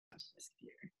this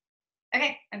computer.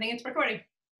 Okay, I think it's recording.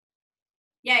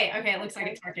 Yay, okay, it looks like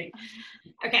it's working.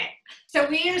 Okay, so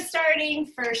we are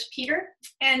starting First Peter,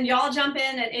 and y'all jump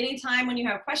in at any time when you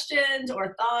have questions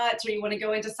or thoughts or you want to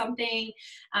go into something,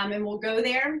 and we'll go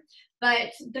there.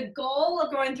 But the goal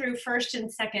of going through First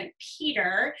and Second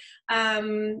Peter,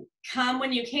 come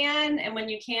when you can, and when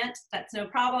you can't, that's no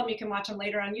problem. You can watch them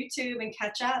later on YouTube and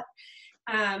catch up.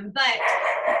 But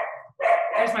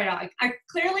there's my dog.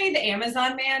 Clearly, the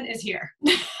Amazon man is here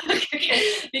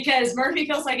because Murphy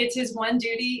feels like it's his one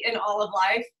duty in all of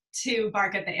life to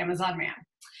bark at the Amazon man.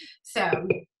 So,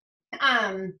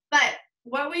 but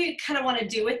what we kind of want to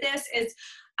do with this is,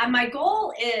 my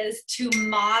goal is to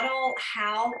model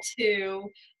how to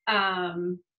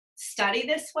study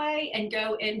this way and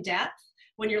go in depth.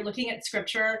 When you're looking at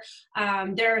scripture,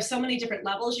 there are so many different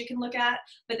levels you can look at,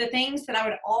 but the things that I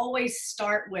would always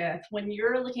start with when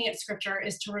you're looking at scripture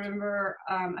is to remember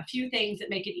a few things that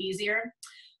make it easier.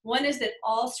 One is that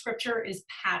all scripture is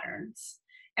patterns.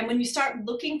 And when you start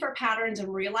looking for patterns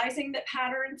and realizing that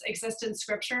patterns exist in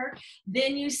scripture,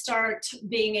 then you start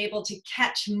being able to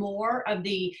catch more of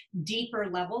the deeper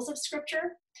levels of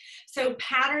scripture. So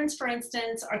patterns, for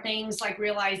instance, are things like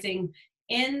realizing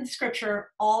in scripture,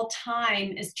 all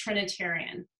time is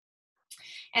Trinitarian.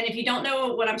 And if you don't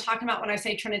know what I'm talking about when I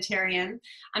say Trinitarian,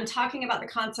 I'm talking about the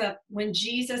concept when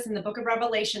Jesus in the book of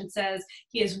Revelation says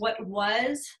he is what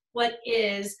was, what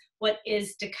is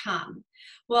to come.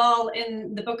 Well,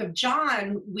 in the book of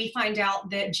John, we find out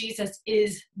that Jesus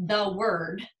is the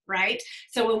Word, right?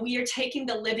 So when we are taking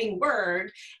the living Word,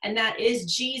 and that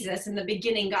is Jesus, in the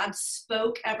beginning, God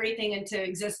spoke everything into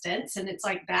existence, and it's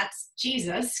like that's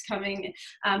Jesus coming,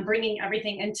 bringing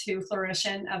everything into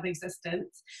fruition of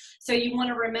existence. So you want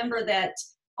to remember that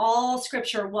all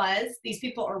scripture was, these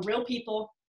people are real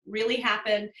people, really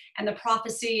happened, and the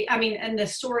prophecy, and the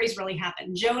stories really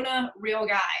happened. Jonah, real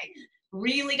guy,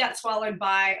 really got swallowed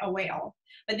by a whale.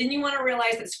 But then you want to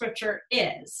realize that scripture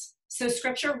is. So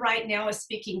scripture right now is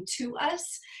speaking to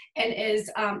us and is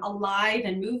alive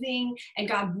and moving, and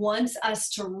God wants us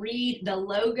to read the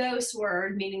Logos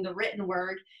word, meaning the written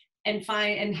word, and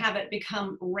have it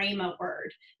become Rhema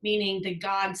word, meaning the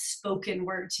God spoken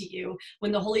word to you.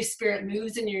 When the Holy Spirit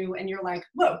moves in you and you're like,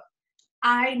 whoa,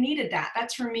 I needed that.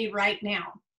 That's for me right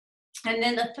now. And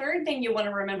then the third thing you want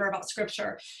to remember about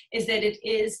scripture is that it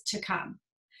is to come.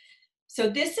 So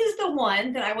this is the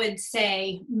one that I would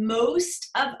say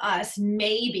most of us,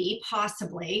 maybe,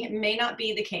 possibly, it may not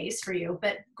be the case for you,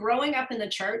 but growing up in the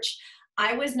church,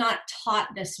 I was not taught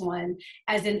this one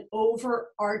as an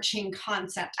overarching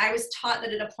concept. I was taught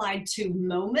that it applied to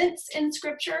moments in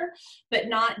scripture, but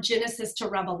not Genesis to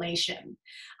Revelation.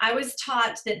 I was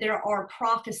taught that there are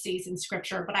prophecies in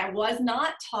scripture, but I was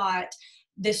not taught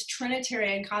this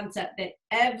Trinitarian concept that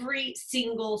every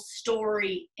single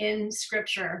story in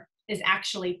scripture is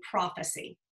actually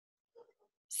prophecy.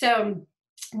 So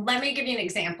let me give you an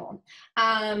example.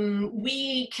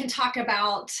 We can talk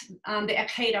about the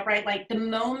Akedah, right? Like the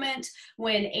moment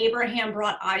when Abraham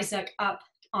brought Isaac up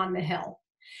on the hill.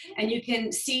 And you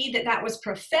can see that that was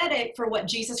prophetic for what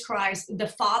Jesus Christ, the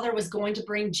Father, was going to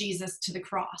bring Jesus to the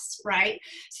cross, right?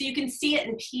 So you can see it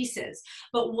in pieces.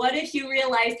 But what if you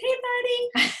realize, hey,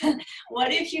 buddy,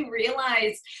 what if you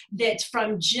realize that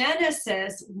from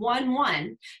Genesis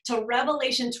 1:1 to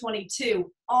Revelation 22,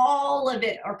 all of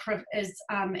it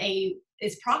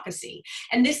is prophecy.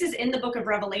 And this is in the book of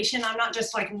Revelation. I'm not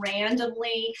just like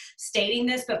randomly stating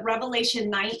this, but Revelation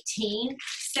 19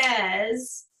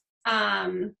 says,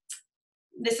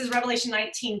 this is Revelation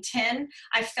 19:10.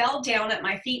 I fell down at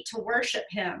my feet to worship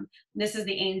him. This is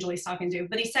the angel he's talking to.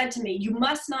 But he said to me, you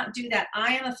must not do that.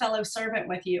 I am a fellow servant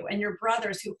with you and your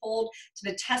brothers who hold to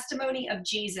the testimony of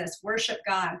Jesus. Worship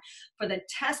God. For the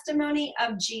testimony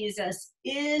of Jesus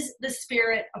is the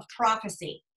spirit of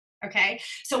prophecy. Okay,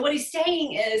 so what he's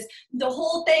saying is the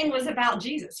whole thing was about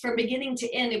Jesus from beginning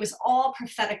to end. It was all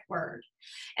prophetic word.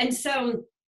 And so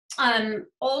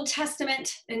Old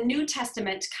Testament and New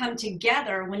Testament come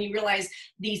together when you realize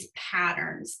these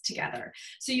patterns together.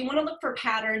 So you want to look for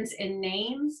patterns in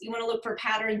names. You want to look for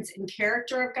patterns in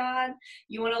character of God.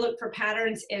 You want to look for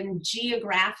patterns in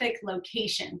geographic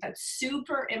location. That's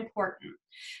super important.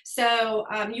 So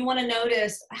you want to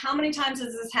notice how many times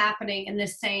is this happening in the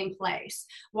same place?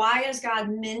 Why is God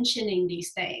mentioning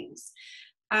these things?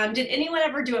 Did anyone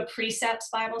ever do a precepts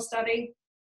Bible study?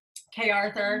 Okay,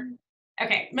 Arthur.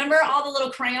 Okay, remember all the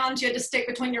little crayons you had to stick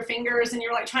between your fingers and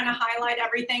you're like trying to highlight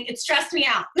everything? It stressed me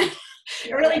out.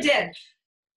 It really did.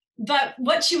 But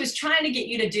what she was trying to get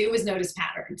you to do was notice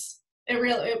patterns.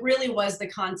 It really was the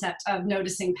concept of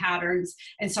noticing patterns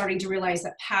and starting to realize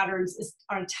that patterns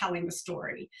are telling the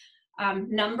story.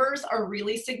 Numbers are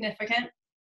really significant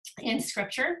in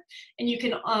scripture, and you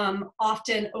can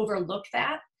often overlook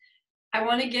that. I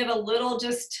want to give a little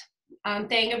just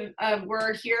thing of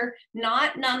word here,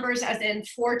 not numbers as in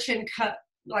fortune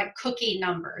like cookie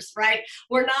numbers, right?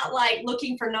 We're not like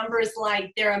looking for numbers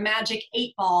like they're a magic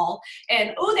 8-ball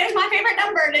and, oh, there's my favorite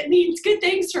number and it means good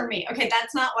things for me. Okay,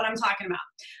 that's not what I'm talking about.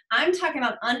 I'm talking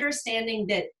about understanding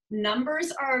that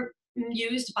numbers are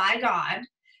used by God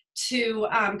to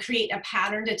create a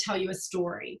pattern to tell you a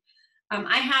story.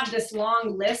 I have this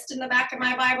long list in the back of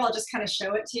my Bible. I'll just kind of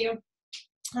show it to you.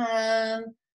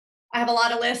 I have a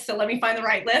lot of lists, so let me find the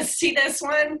right list. See this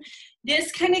one? This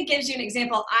kind of gives you an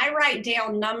example. I write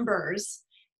down numbers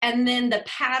and then the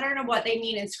pattern of what they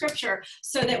mean in scripture,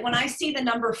 so that when I see the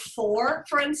number 4,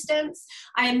 for instance,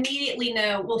 I immediately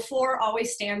know, well, 4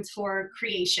 always stands for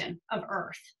creation of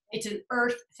earth. It's an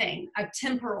earth thing, a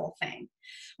temporal thing.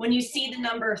 When you see the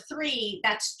number 3,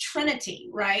 that's Trinity,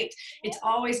 right? It's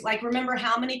always like, remember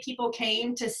how many people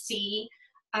came to see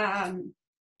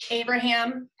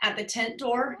Abraham at the tent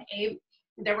door?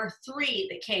 There were 3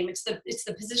 that came. It's the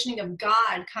positioning of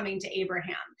God coming to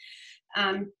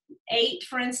Abraham. 8,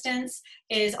 for instance,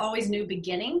 is always new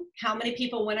beginning. How many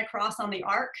people went across on the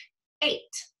ark? 8,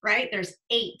 right? There's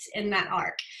 8 in that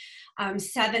ark.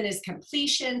 7 is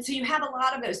completion. So you have a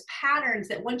lot of those patterns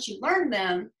that once you learn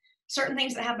them, certain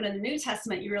things that happen in the New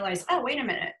Testament, you realize, oh, wait a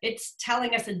minute, it's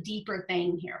telling us a deeper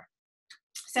thing here.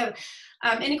 So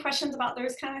any questions about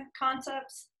those kind of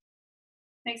concepts?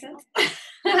 Make sense?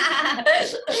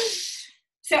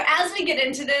 So as we get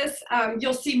into this,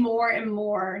 you'll see more and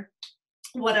more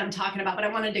what I'm talking about, but I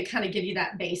wanted to kind of give you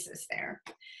that basis there.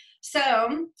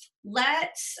 So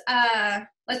let's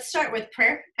start with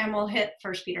prayer and we'll hit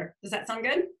 1 Peter. Does that sound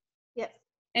good? Yes.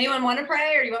 Anyone want to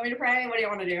pray, or do you want me to pray? What do you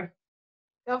want to do?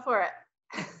 Go for it.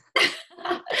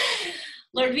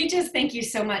 Lord, we just thank you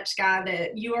so much, God,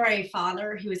 that you are a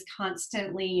Father who is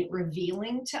constantly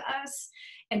revealing to us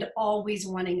and always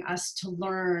wanting us to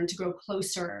learn, to grow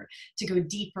closer, to go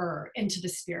deeper into the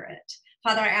Spirit.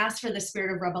 Father, I ask for the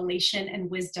spirit of revelation and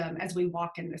wisdom as we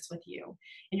walk in this with you.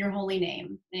 In your holy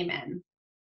name, amen.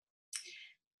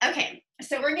 Okay,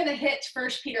 so we're going to hit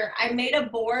 1 Peter. I made a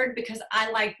board because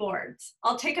I like boards.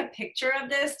 I'll take a picture of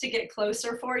this to get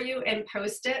closer for you and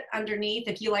post it underneath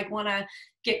if you want to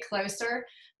get closer,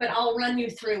 but I'll run you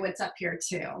through what's up here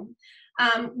too.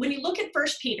 When you look at 1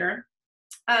 Peter,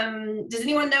 does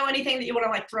anyone know anything that you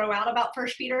want to throw out about 1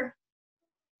 Peter?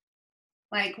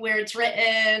 Like where it's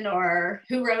written or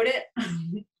who wrote it?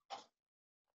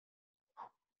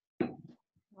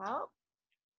 Well.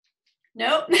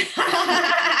 Nope.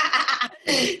 I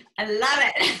love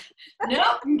it.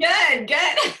 Nope. Good.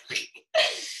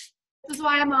 This is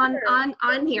why I'm on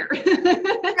here. Right, good.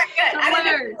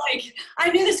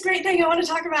 I knew this great thing I want to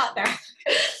talk about there.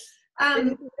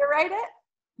 Did Peter write it?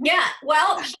 Yeah.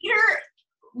 Well,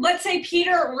 let's say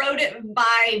Peter wrote it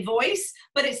by voice,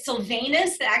 but it's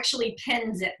Silvanus that actually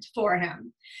pens it for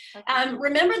him. Okay.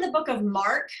 Remember the book of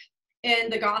Mark in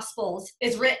the Gospels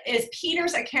is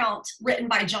Peter's account written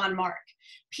by John Mark.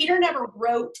 Peter never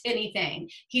wrote anything.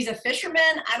 He's a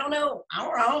fisherman. I don't know.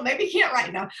 Maybe he can't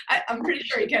write now. I'm pretty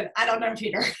sure he could. I don't know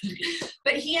Peter.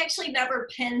 But he actually never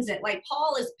pens it. Like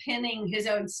Paul is penning his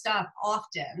own stuff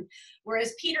often,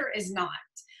 whereas Peter is not.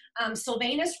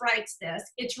 Silvanus writes this.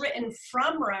 It's written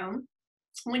from Rome.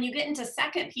 When you get into 2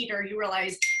 Peter, you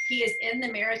realize he is in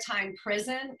the maritime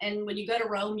prison. And when you go to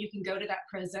Rome, you can go to that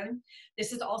prison.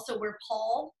 This is also where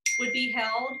Paul would be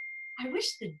held. I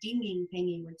wish the dinging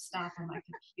thingy would stop on my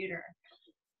computer.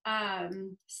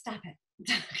 Stop it.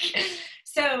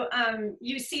 So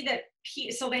you see that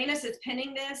Silvanus is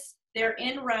penning this. They're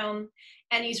in Rome,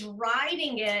 and he's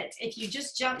writing it. If you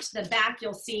just jump to the back,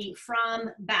 you'll see from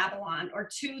Babylon, or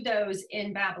to those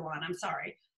in Babylon. I'm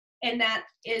sorry. And that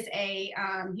is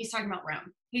he's talking about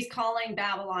Rome. He's calling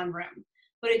Babylon Rome.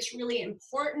 But it's really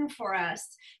important for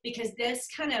us because this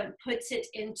kind of puts it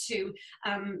into,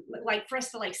 for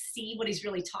us to see what he's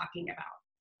really talking about.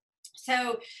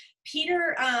 So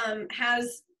Peter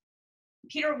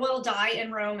will die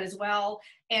in Rome as well,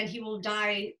 and he will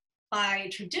die by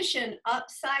tradition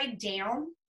upside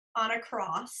down on a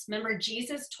cross. Remember,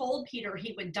 Jesus told Peter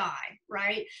he would die,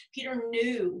 right? Peter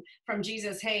knew from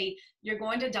Jesus, hey, you're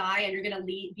going to die and you're going to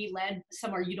be led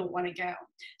somewhere you don't want to go.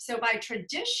 So by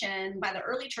tradition, by the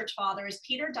early church fathers,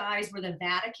 Peter dies where the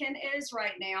Vatican is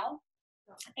right now.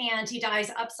 And he dies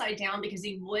upside down because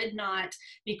he would not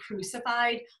be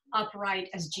crucified upright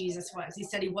as Jesus was. He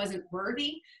said he wasn't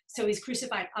worthy, so he's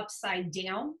crucified upside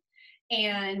down.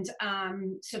 and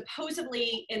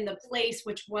supposedly in the place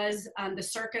which was the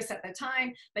circus at the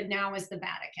time, but now is the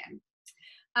Vatican.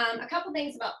 A couple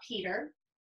things about Peter.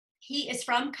 He is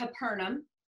from Capernaum.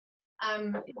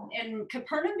 And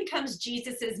Capernaum becomes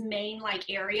Jesus's main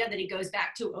area that he goes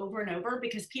back to over and over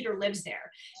because Peter lives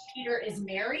there. Peter is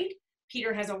married.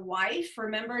 Peter has a wife.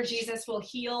 Remember, Jesus will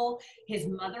heal his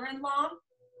mother-in-law.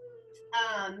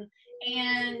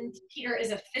 And Peter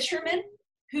is a fisherman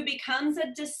who becomes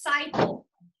a disciple,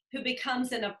 who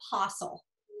becomes an apostle.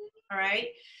 All right.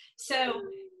 So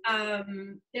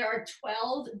there are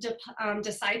 12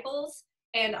 disciples,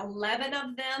 and 11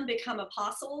 of them become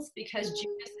apostles because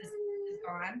Judas is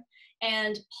gone,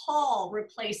 and Paul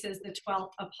replaces the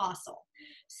 12th apostle.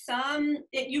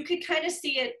 You could kind of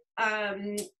see it.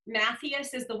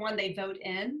 Matthias is the one they vote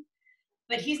in,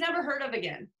 but he's never heard of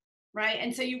again, right?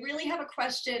 And so you really have a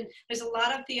question. There's a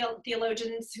lot of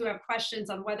theologians who have questions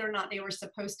on whether or not they were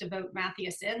supposed to vote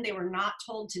Matthias in. They were not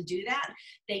told to do that.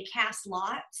 They cast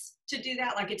lots to do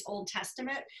that, like it's Old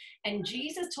Testament. And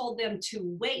Jesus told them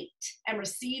to wait and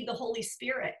receive the Holy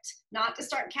Spirit, not to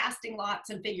start casting lots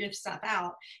and figure stuff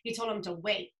out. He told them to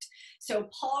wait. So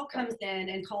Paul comes in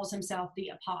and calls himself the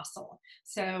apostle.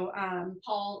 So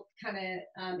Paul kind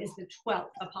of is the 12th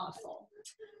apostle.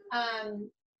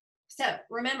 So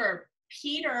remember,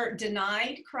 Peter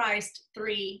denied Christ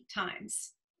 3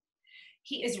 times.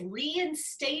 He is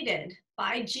reinstated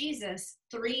by Jesus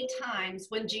 3 times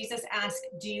when Jesus asked,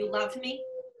 do you love me?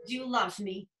 Do you love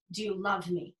me? Do you love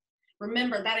me?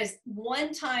 Remember, that is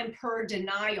 1 time per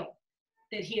denial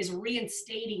that he is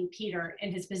reinstating Peter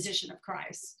in his position of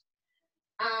Christ.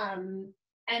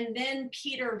 And then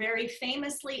Peter very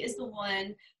famously is the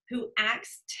one who,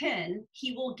 Acts 10,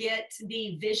 he will get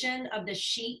the vision of the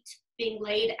sheet being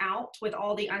laid out with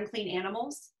all the unclean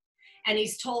animals. And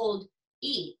he's told,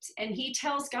 eat. And he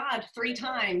tells God 3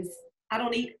 times, I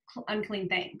don't eat unclean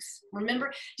things.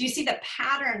 Remember, do you see the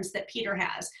patterns that Peter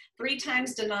has? 3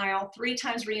 times denial, 3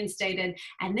 times reinstated.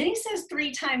 And then he says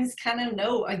 3 times kind of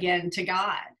no again to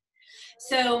God.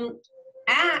 So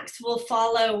Acts will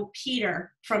follow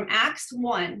Peter from Acts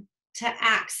 1 to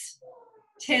Acts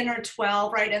 10 or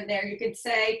 12, right in there. You could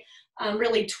say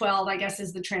really 12, I guess,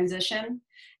 is the transition.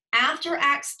 After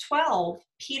Acts 12,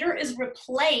 Peter is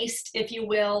replaced, if you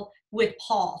will, with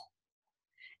Paul.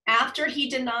 After he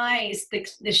denies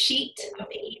the sheet of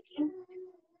the eating,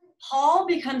 Paul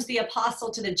becomes the apostle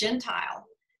to the Gentile.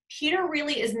 Peter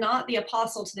really is not the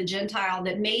apostle to the Gentile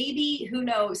that maybe, who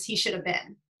knows, he should have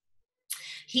been.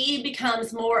 He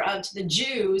becomes more of to the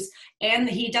Jews, and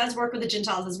he does work with the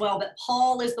Gentiles as well, but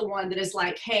Paul is the one that is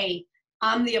like, hey,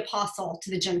 I'm the apostle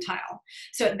to the Gentile.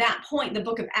 So at that point, the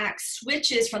book of Acts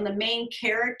switches from the main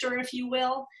character, if you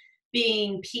will,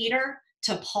 being Peter,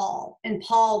 to Paul, and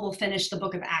Paul will finish the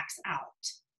book of Acts out.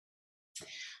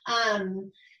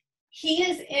 He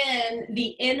is in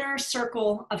the inner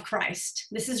circle of Christ.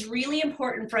 This is really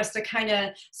important for us to kind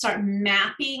of start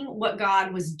mapping what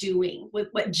God was doing, with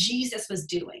what Jesus was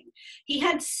doing. He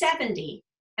had 70,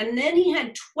 and then he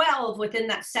had 12 within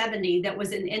that 70 that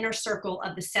was an inner circle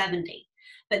of the 70.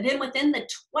 But then within the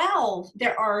 12,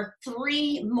 there are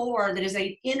 3 more that is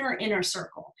an inner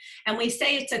circle. And we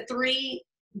say it's a 3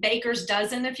 baker's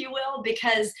dozen, if you will,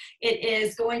 because it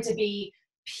is going to be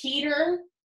Peter,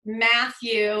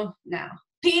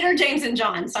 James, and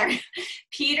John, sorry.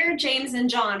 Peter, James, and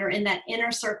John are in that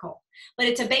inner circle. But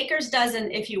it's a baker's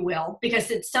dozen, if you will, because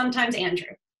it's sometimes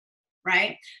Andrew,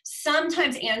 right?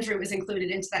 Sometimes Andrew is included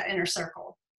into that inner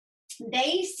circle.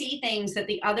 They see things that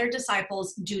the other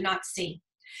disciples do not see.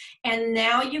 And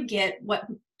now you get what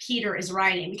Peter is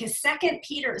writing, because 2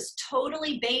 Peter is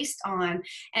totally based on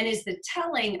and is the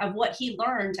telling of what he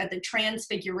learned at the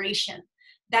Transfiguration.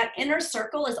 That inner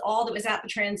circle is all that was at the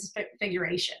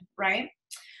Transfiguration, right?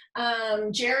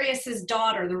 Jairus'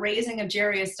 daughter, the raising of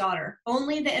Jairus' daughter,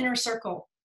 only the inner circle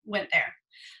went there.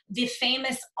 The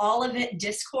famous Olivet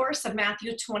Discourse of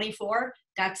Matthew 24,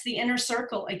 that's the inner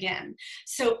circle again.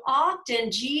 So often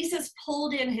Jesus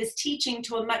pulled in his teaching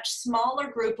to a much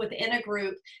smaller group within a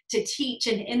group to teach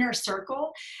an inner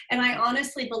circle. And I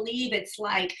honestly believe it's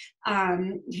like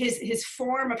his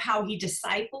form of how he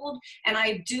discipled. And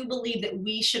I do believe that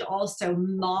we should also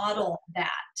model that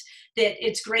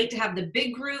it's great to have the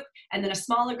big group and then a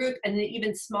smaller group and an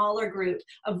even smaller group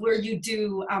of where you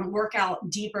do work out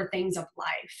deeper things of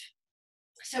life.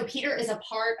 So Peter is a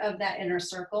part of that inner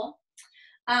circle.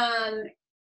 And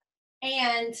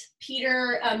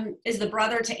Peter is the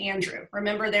brother to Andrew.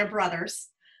 Remember, they're brothers.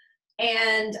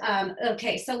 And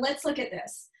okay, so let's look at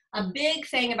this. A big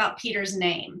thing about Peter's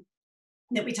name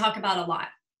that we talk about a lot.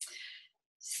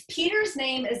 Peter's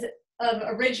name is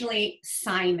originally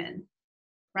Simon.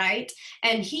 right?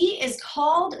 And he is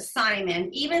called Simon,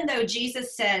 even though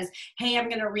Jesus says, hey, I'm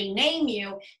going to rename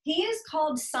you. He is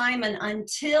called Simon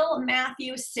until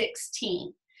Matthew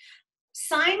 16.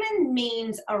 Simon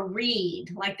means a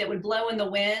reed, like that would blow in the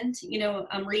wind,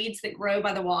 reeds that grow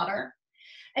by the water.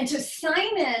 And so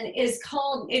Simon is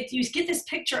called, if you get this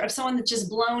picture of someone that's just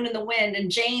blown in the wind,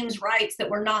 and James writes that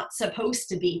we're not supposed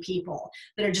to be people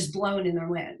that are just blown in the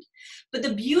wind. But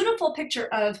the beautiful picture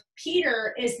of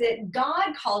Peter is that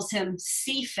God calls him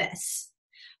Cephas.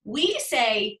 We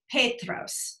say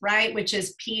Petros, right, which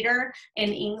is Peter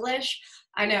in English.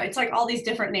 I know it's like all these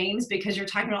different names because you're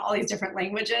talking about all these different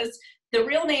languages. The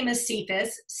real name is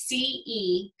Cephas,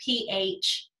 Cephas.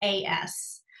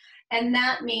 And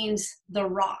that means the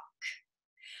rock.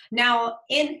 Now,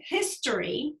 in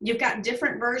history, you've got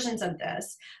different versions of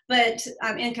this, but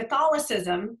in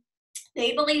Catholicism,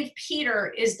 they believe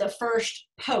Peter is the first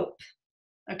pope,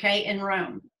 okay, in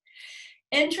Rome.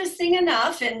 Interesting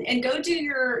enough, and go do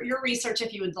your research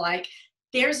if you would like,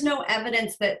 there's no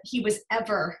evidence that he was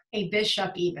ever a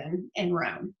bishop even in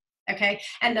Rome. Okay,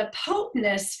 and the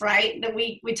popeness, right, that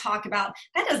we talk about,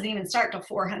 that doesn't even start till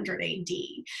 400 AD.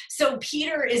 So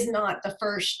Peter is not the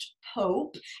first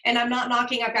pope, and I'm not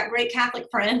knocking, I've got great Catholic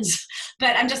friends,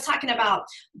 but I'm just talking about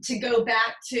to go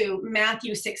back to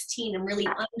Matthew 16 and really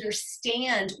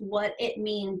understand what it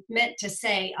meant to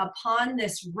say, upon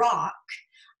this rock,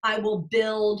 I will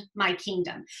build my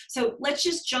kingdom. So let's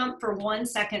just jump for 1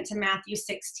 second to Matthew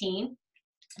 16,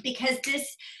 because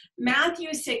this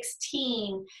Matthew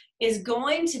 16 is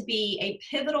going to be a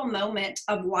pivotal moment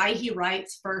of why he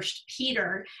writes First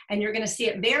Peter, and you're going to see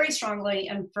it very strongly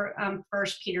in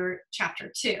First Peter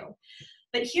chapter 2.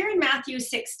 But here in Matthew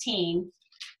 16,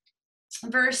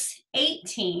 verse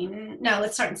 18, no,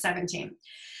 let's start in 17.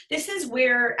 This is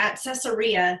where at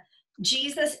Caesarea,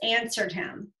 Jesus answered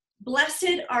him,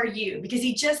 "Blessed are you," because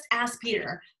he just asked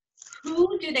Peter,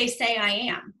 who do they say I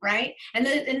am, right? And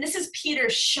this is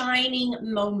Peter's shining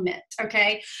moment,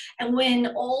 okay? And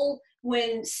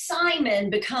when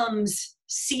Simon becomes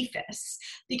Cephas,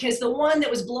 because the one that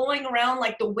was blowing around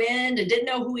like the wind and didn't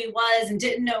know who he was and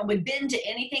didn't know would bend to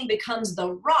anything, becomes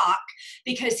the rock,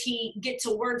 because he gets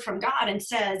a word from God and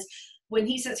says, when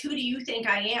he says, who do you think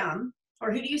I am?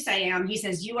 Or who do you say I am? He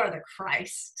says, you are the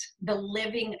Christ, the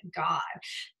living God.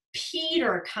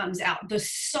 Peter comes out, the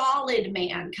solid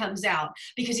man comes out,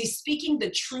 because he's speaking the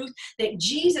truth that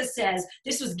Jesus says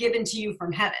this was given to you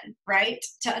from heaven, right?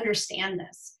 To understand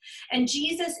this. And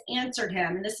Jesus answered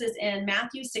him, and this is in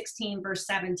Matthew 16, verse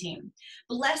 17.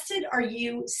 Blessed are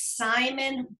you,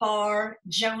 Simon Bar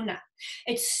Jonah.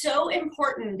 It's so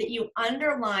important that you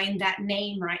underline that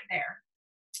name right there,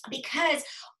 because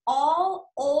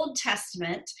all Old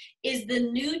Testament is the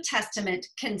New Testament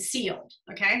concealed,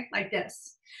 okay, like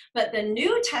this. But the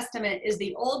New Testament is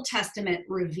the Old Testament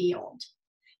revealed.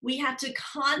 We have to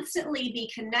constantly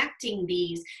be connecting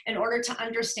these in order to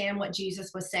understand what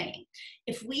Jesus was saying.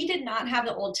 If we did not have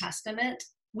the Old Testament,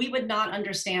 we would not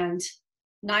understand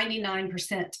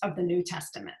 99% of the New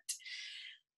Testament.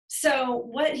 So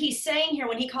what he's saying here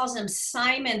when he calls him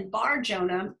Simon Bar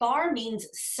Jonah, Bar means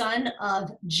son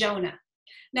of Jonah.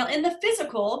 Now in the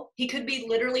physical, he could be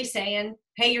literally saying,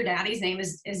 hey, your daddy's name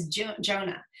is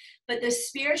Jonah. But the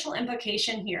spiritual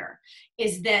implication here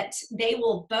is that they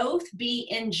will both be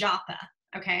in Joppa,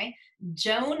 okay?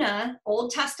 Jonah,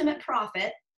 Old Testament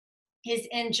prophet, is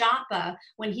in Joppa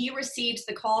when he receives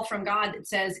the call from God that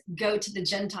says, go to the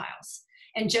Gentiles.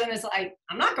 And Jonah's like,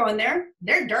 I'm not going there.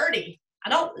 They're dirty. I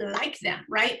don't like them,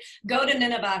 right? Go to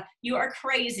Nineveh. You are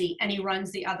crazy. And he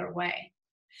runs the other way.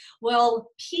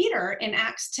 Well, Peter in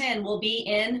Acts 10 will be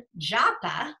in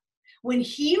Joppa when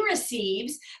he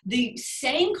receives the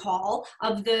same call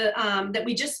of the that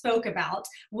we just spoke about,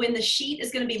 when the sheet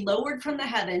is going to be lowered from the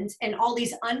heavens and all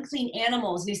these unclean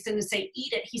animals, and he's going to say,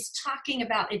 eat it. He's talking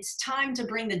about it's time to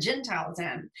bring the Gentiles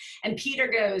in. And Peter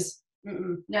goes,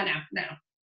 no.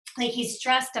 Like he's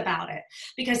stressed about it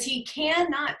because he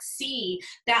cannot see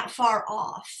that far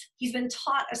off. He's been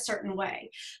taught a certain way.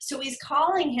 So he's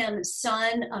calling him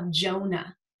son of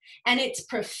Jonah. And it's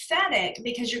prophetic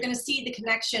because you're going to see the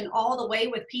connection all the way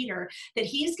with Peter, that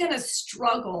he's going to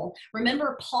struggle.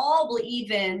 Remember, Paul will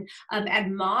even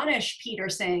admonish Peter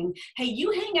saying, hey, you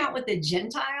hang out with the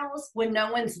Gentiles when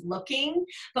no one's looking,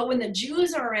 but when the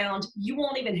Jews are around, you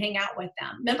won't even hang out with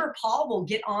them. Remember, Paul will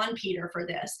get on Peter for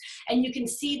this. And you can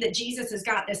see that Jesus has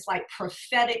got this like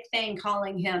prophetic thing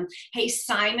calling him, hey,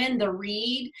 Simon, the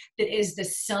reed that is the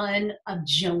son of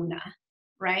Jonah.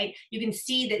 Right? You can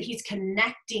see that he's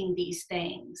connecting these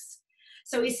things.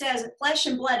 So he says, flesh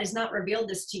and blood has not revealed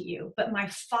this to you, but my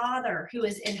Father who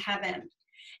is in heaven.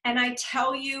 and I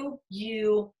tell you,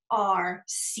 you are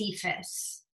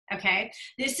Cephas. Okay,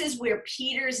 this is where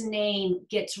Peter's name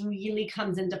really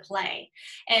comes into play.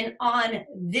 And on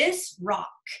this rock,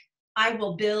 I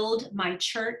will build my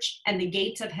church, and the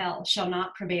gates of hell shall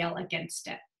not prevail against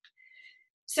it.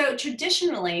 So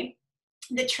traditionally,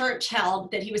 the church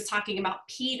held that he was talking about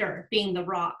Peter being the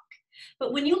rock.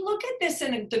 But when you look at this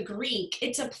in the Greek,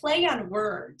 it's a play on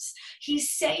words.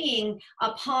 He's saying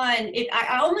upon it,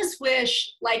 I almost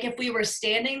wish, like, if we were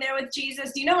standing there with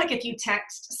Jesus, you know, like if you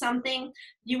text something,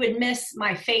 you would miss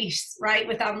my face, right?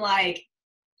 With I'm like,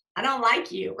 I don't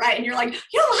like you, right? And you're like,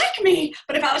 you don't like me.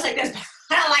 But if I was like this,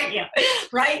 I don't like you,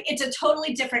 right? It's a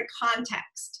totally different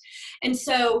context. And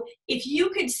so if you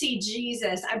could see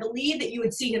Jesus, I believe that you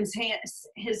would see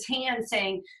his hand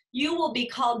saying, you will be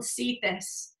called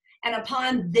Cephas, and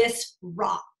upon this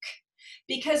rock.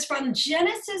 Because from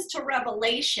Genesis to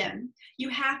Revelation, you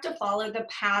have to follow the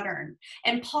pattern.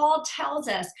 And Paul tells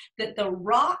us that the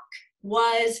rock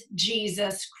was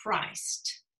Jesus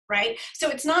Christ, right? So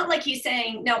it's not like he's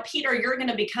saying, now, Peter, you're going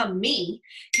to become me.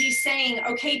 He's saying,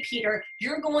 okay, Peter,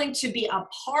 you're going to be a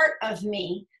part of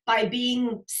me by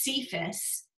being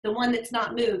Cephas, the one that's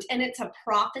not moved. And it's a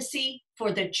prophecy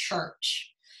for the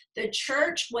church. The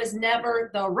church was never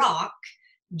the rock.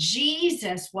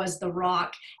 Jesus was the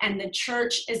rock, and the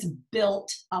church is built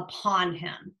upon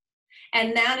him.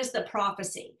 And that is the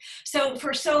prophecy. So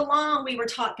for so long, we were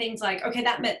taught things like, okay,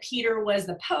 that meant Peter was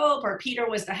the Pope, or Peter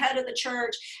was the head of the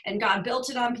church, and God built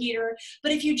it on Peter.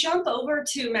 But if you jump over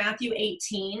to Matthew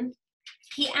 18,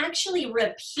 he actually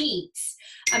repeats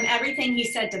everything he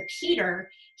said to Peter.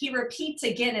 He repeats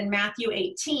again in Matthew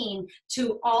 18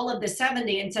 to all of the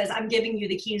 70 and says, I'm giving you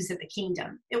the keys of the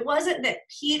kingdom. It wasn't that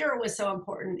Peter was so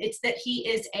important. It's that he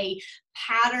is a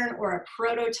pattern or a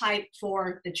prototype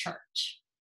for the church.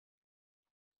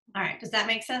 All right, does that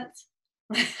make sense?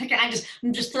 Okay, I'm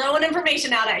just throwing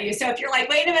information out at you. So if you're like,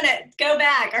 wait a minute, go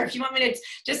back, or if you want me to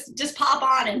just pop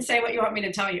on and say what you want me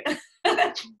to tell you.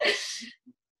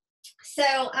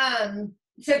 So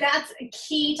that's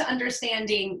key to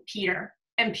understanding Peter.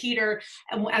 And Peter,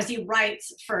 as he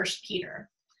writes First Peter.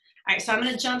 All right, so I'm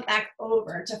going to jump back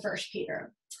over to First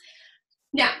Peter.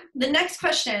 Now, the next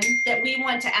question that we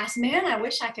want to ask, man, I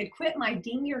wish I could quit my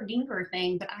dinger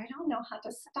thing, but I don't know how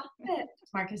to stop it.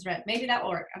 Marcus read. Maybe that will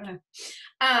work. I don't know.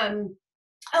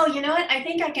 Oh, you know what? I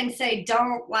think I can say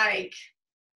don't, like,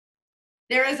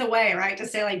 there is a way, right, to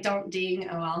say, like, don't ding.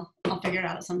 Oh, well, I'll figure it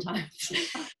out sometime.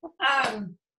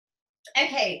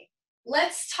 Okay,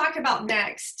 let's talk about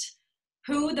next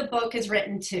who the book is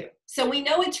written to. So we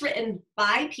know it's written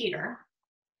by Peter.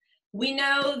 We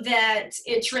know that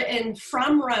it's written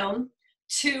from Rome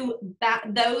to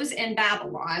those in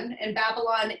Babylon. And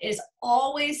Babylon is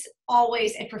always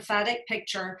a prophetic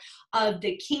picture of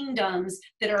the kingdoms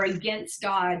that are against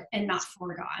God and not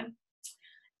for God.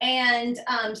 And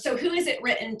so who is it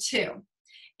written to?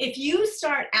 If you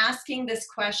start asking this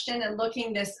question and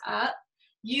looking this up,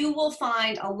 you will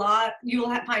find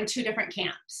find two different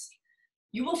camps.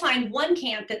 You will find one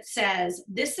camp that says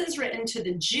this is written to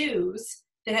the Jews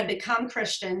that had become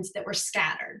Christians that were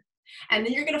scattered. And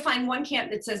then you're going to find one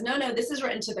camp that says, no, this is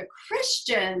written to the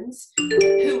Christians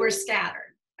who were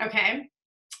scattered. Okay.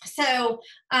 So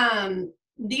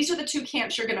these are the two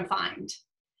camps you're going to find.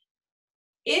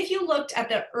 If you looked at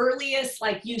the earliest,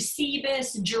 like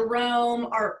Eusebius, Jerome,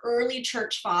 our early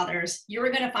church fathers,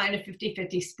 you're going to find a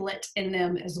 50-50 split in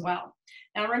them as well.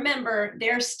 Now remember,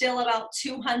 they're still about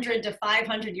 200 to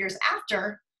 500 years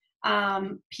after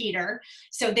Peter,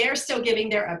 so they're still giving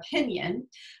their opinion,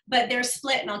 but they're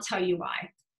split, and I'll tell you why.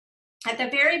 At the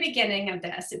very beginning of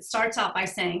this, it starts out by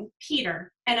saying,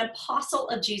 Peter, an apostle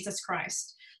of Jesus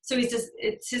Christ. So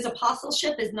his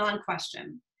apostleship is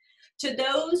non-question. To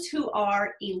those who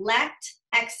are elect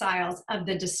exiles of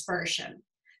the dispersion.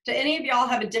 Do any of y'all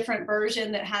have a different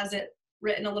version that has it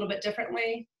written a little bit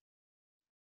differently?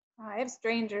 I have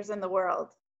strangers in the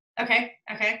world. Okay.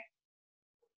 I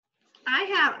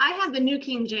have the New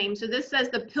King James. So this says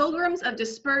the pilgrims of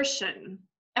dispersion.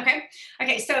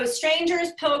 Okay, so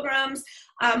strangers, pilgrims,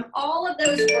 all of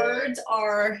those words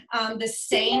are the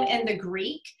same in the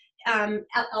Greek.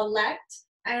 Elect,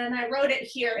 and I wrote it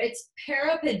here, it's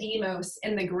parapidemos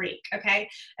in the Greek, okay?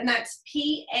 And that's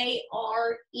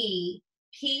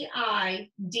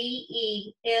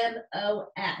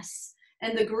P-A-R-E-P-I-D-E-M-O-S.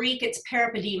 And the Greek, it's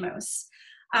parapidemos.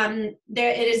 It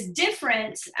is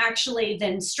different, actually,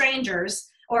 than strangers,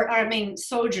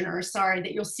 sojourners,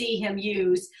 that you'll see him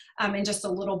use in just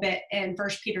a little bit in 1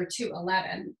 Peter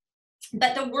 2:11.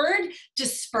 But the word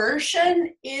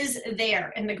dispersion is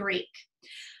there in the Greek.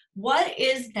 What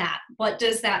is that? What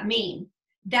does that mean?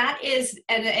 that is,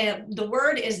 and the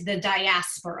word is the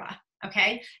diaspora,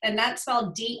 okay? And that's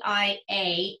spelled D-I-A-S-P-O-R-A.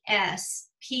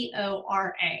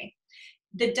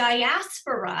 The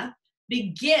diaspora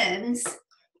begins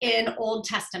in Old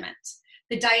Testament.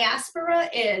 The diaspora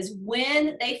is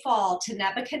when they fall to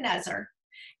Nebuchadnezzar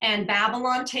and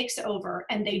Babylon takes over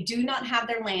and they do not have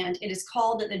their land. It is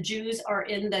called that the Jews are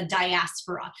in the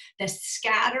diaspora, the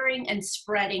scattering and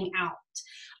spreading out.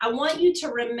 I want you to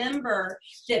remember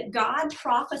that God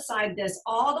prophesied this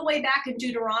all the way back in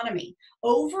Deuteronomy,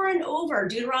 over and over,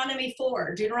 Deuteronomy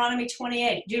 4, Deuteronomy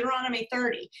 28, Deuteronomy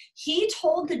 30. He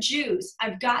told the Jews,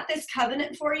 I've got this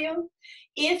covenant for you.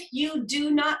 If you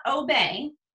do not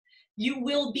obey, you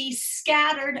will be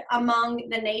scattered among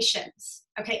the nations.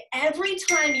 Okay, every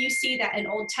time you see that in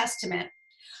Old Testament,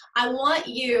 I want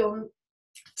you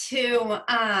to,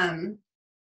 I'm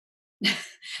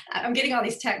getting all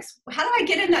these texts. How do I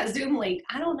get in that Zoom link?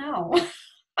 I don't know.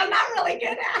 I'm not really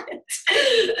good at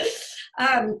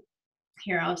it.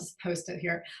 Here, I'll just post it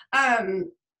here.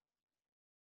 I'm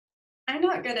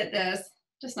not good at this,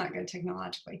 just not good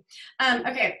technologically.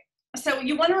 Okay, so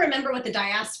you want to remember with the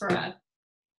diaspora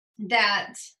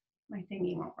that, my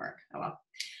thingy won't work, oh well.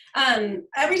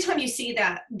 Every time you see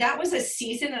that, that was a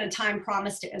season and a time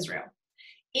promised to Israel.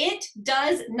 It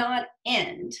does not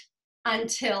end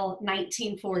until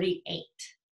 1948.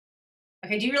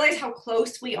 Okay, do you realize how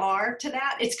close we are to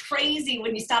that? It's crazy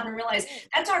when you stop and realize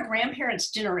that's our grandparents'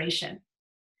 generation.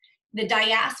 The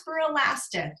diaspora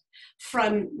lasted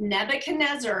from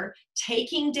Nebuchadnezzar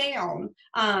taking down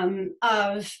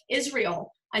of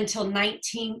Israel until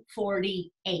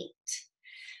 1948.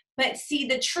 But see,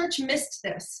 the church missed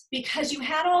this because you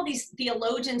had all these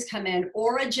theologians come in,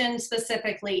 Origen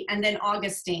specifically, and then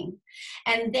Augustine.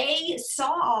 And they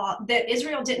saw that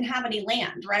Israel didn't have any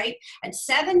land, right? At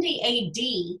 70 AD,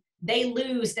 they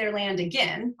lose their land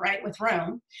again, right, with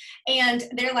Rome. And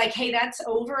they're like, hey, that's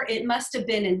over. It must have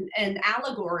been an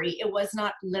allegory. It was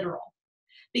not literal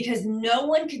because no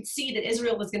one could see that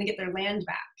Israel was going to get their land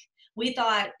back. We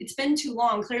thought, it's been too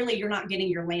long. Clearly, you're not getting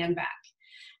your land back.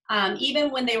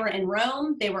 Even when they were in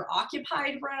Rome, they were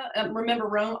occupied. Remember,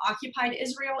 Rome occupied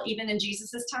Israel even in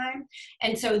Jesus's time.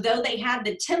 And so though they had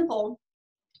the temple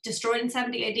destroyed in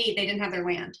 70 AD, they didn't have their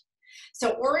land.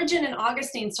 So Origen and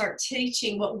Augustine start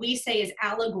teaching what we say is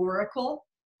allegorical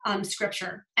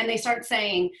scripture. And they start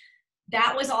saying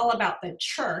that was all about the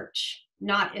church,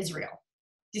 not Israel.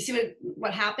 Do you see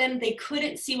what happened? They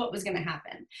couldn't see what was going to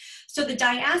happen. So the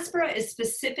diaspora is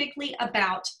specifically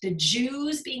about the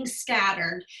Jews being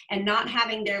scattered and not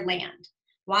having their land.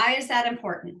 Why is that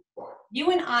important?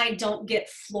 You and I don't get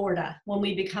Florida when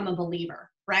we become a believer,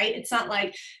 right? It's not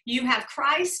like you have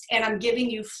Christ and I'm giving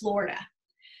you Florida.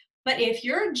 But if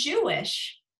you're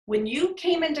Jewish, when you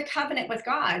came into covenant with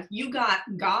God, you got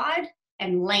God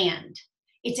and land.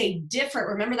 It's a different,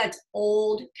 remember that's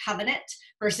old covenant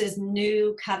versus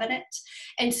new covenant.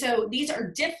 And so these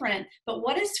are different, but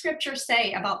what does scripture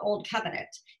say about old covenant?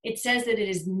 It says that it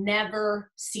is never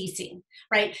ceasing,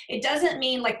 right? It doesn't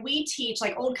mean like we teach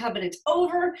like old covenant's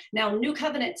over, now new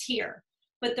covenant's here.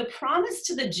 But the promise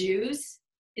to the Jews,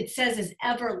 it says is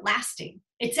everlasting.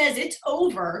 It says it's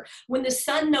over when the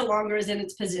sun no longer is in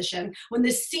its position, when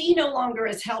the sea no longer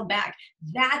is held back.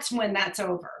 That's when that's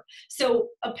over. So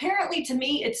apparently to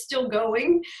me, it's still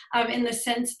going in the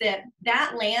sense that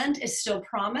that land is still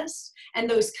promised and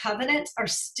those covenants are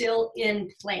still in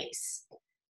place.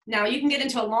 Now you can get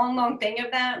into a long, long thing of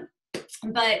that,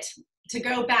 but to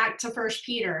go back to 1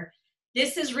 Peter,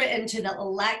 this is written to the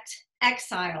elect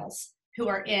exiles who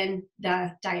are in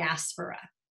the diaspora.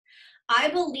 I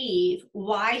believe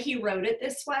why he wrote it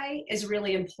this way is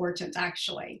really important,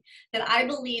 actually. That I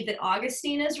believe that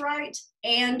Augustine is right,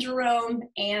 and Jerome,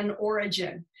 and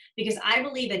Origen, because I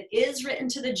believe it is written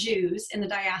to the Jews in the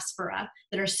diaspora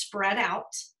that are spread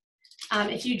out.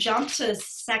 If you jump to 2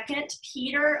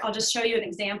 Peter, I'll just show you an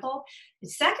example.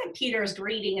 2 Peter's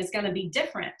greeting is going to be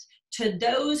different. To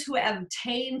those who have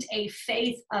obtained a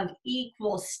faith of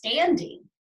equal standing.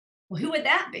 Well, who would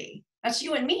that be? That's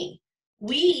you and me.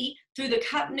 We, through the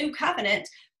new covenant,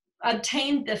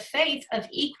 obtained the faith of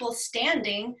equal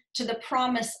standing to the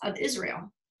promise of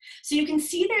Israel. So you can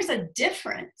see there's a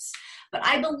difference. But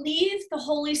I believe the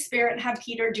Holy Spirit had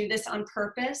Peter do this on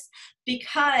purpose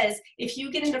because if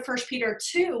you get into 1 Peter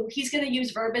 2, he's going to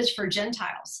use verbiage for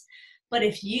Gentiles. But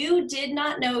if you did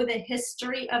not know the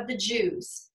history of the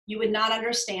Jews, you would not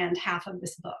understand half of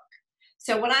this book.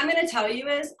 So what I'm going to tell you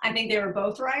is I think they were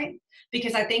both right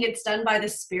because I think it's done by the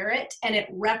Spirit and it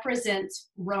represents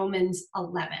Romans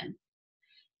 11.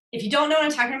 If you don't know what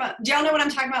I'm talking about, do y'all know what I'm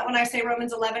talking about when I say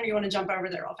Romans 11 or you want to jump over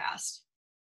there real fast?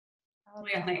 What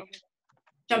do you think?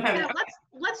 jump over Yeah, there.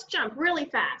 let's jump really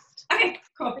fast. Okay,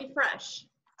 cool. Refresh.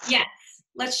 Yes.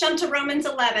 Let's jump to Romans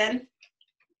 11.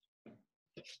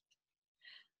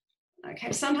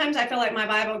 Okay, sometimes I feel like my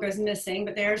Bible goes missing,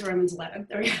 but there's Romans 11.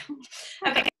 There we go.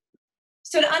 Okay.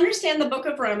 So to understand the book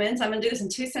of Romans, I'm going to do this in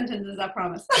 2 sentences, I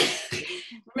promise.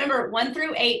 Remember, 1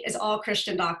 through 8 is all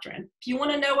Christian doctrine. If you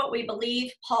want to know what we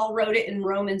believe, Paul wrote it in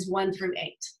Romans 1 through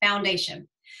 8, foundation.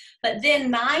 But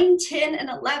then 9, 10, and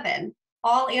 11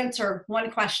 all answer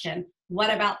one question: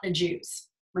 what about the Jews?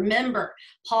 Remember,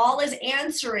 Paul is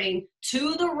answering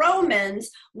to the Romans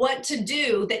what to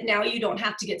do that now you don't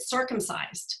have to get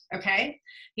circumcised, okay?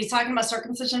 He's talking about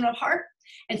circumcision of heart.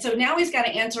 And so now he's got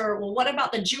to answer, well, what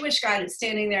about the Jewish guy that's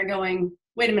standing there going,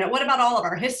 wait a minute, what about all of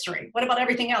our history? What about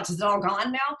everything else? Is it all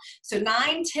gone now? So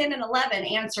 9, 10, and 11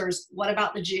 answers, what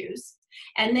about the Jews?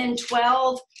 And then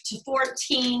 12 to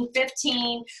 14,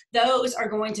 15, those are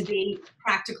going to be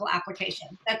practical application.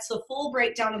 That's the full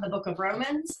breakdown of the book of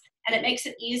Romans. And it makes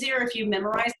it easier if you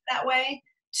memorize it that way.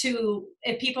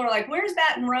 If people are like, where's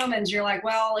that in Romans? You're like,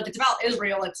 well, if it's about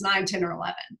Israel, it's 9, 10, or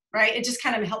 11, right? It just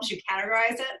kind of helps you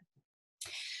categorize it.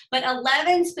 But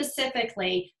 11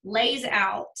 specifically lays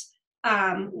out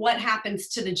what happens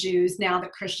to the Jews now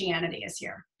that Christianity is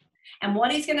here. And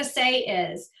what he's going to say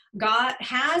is, God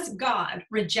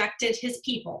rejected his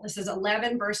people? This is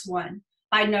 11 verse 1.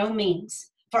 By no means.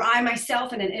 For I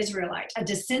myself am an Israelite, a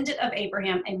descendant of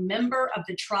Abraham, a member of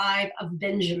the tribe of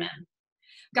Benjamin.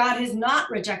 God has not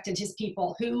rejected his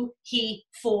people who he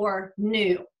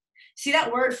foreknew. See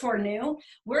that word foreknew?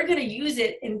 We're going to use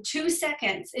it in 2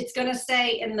 seconds. It's going to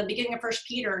say in the beginning of 1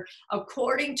 Peter,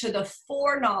 according to the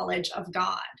foreknowledge of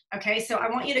God. Okay, so I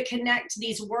want you to connect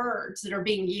these words that are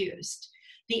being used.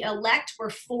 The elect were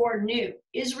foreknew.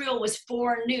 Israel was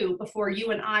foreknew before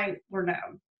you and I were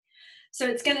known. So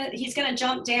he's going to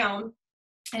jump down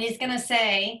and he's going to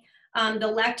say the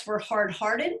elect were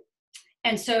hard-hearted.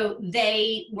 And so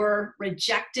they were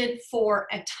rejected for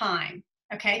a time.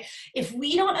 Okay, if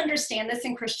we don't understand this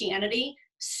in Christianity,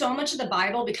 so much of the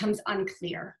Bible becomes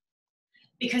unclear.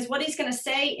 Because what he's going to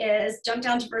say is, jump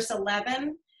down to verse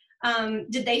 11,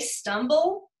 did they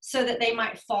stumble so that they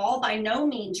might fall? By no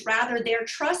means. Rather, their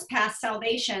trespass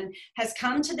salvation has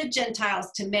come to the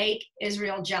Gentiles to make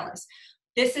Israel jealous.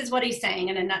 This is what he's saying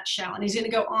in a nutshell. And he's going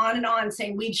to go on and on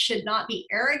saying we should not be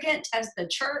arrogant as the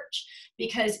church,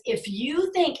 because if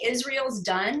you think Israel's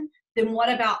done, then what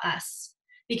about us?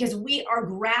 Because we are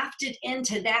grafted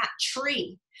into that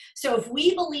tree. So if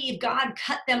we believe God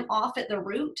cut them off at the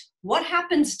root, what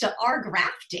happens to our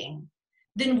grafting?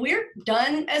 Then we're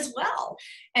done as well.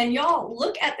 And y'all,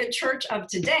 look at the church of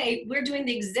today. We're doing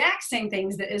the exact same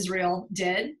things that Israel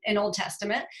did in Old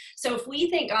Testament. So if we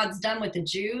think God's done with the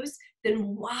Jews,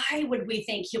 then why would we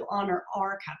think he'll honor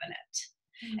our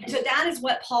covenant? And so that is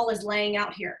what Paul is laying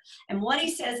out here. And what he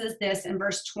says is this in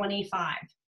verse 25.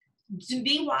 To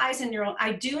be wise in your own,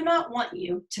 I do not want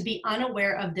you to be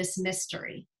unaware of this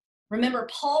mystery. Remember,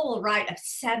 Paul will write of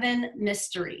 7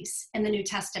 mysteries in the New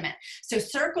Testament. So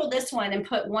circle this one and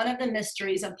put one of the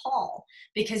mysteries of Paul,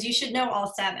 because you should know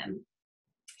all 7.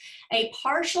 A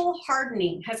partial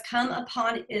hardening has come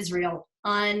upon Israel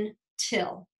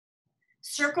until.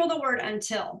 Circle the word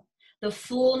until. The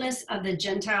fullness of the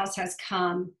Gentiles has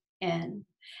come in.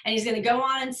 And he's going to go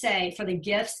on and say, for the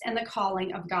gifts and the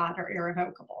calling of God are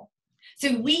irrevocable.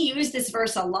 So we use this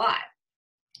verse a lot.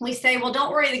 We say, well,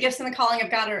 don't worry, the gifts and the calling of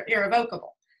God are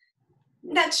irrevocable.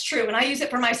 That's true, and I use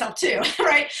it for myself too,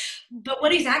 right? But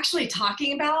what he's actually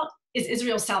talking about is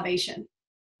Israel's salvation.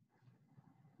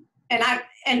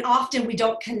 And often we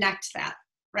don't connect that,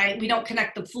 right? We don't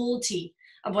connect the fullity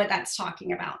of what that's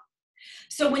talking about.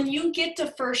 So when you get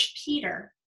to 1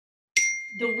 Peter,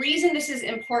 the reason this is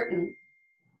important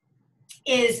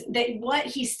is that what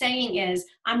he's saying is,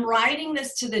 I'm writing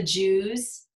this to the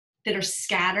Jews that are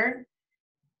scattered,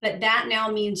 but that now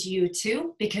means you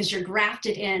too, because you're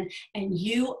grafted in and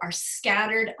you are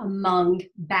scattered among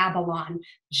Babylon,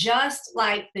 just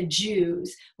like the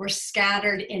Jews were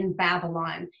scattered in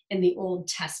Babylon in the Old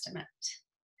Testament.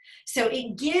 So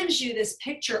it gives you this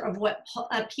picture of what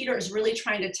Peter is really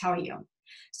trying to tell you.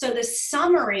 So the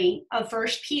summary of 1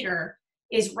 Peter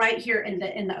is right here in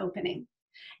the opening.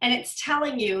 And it's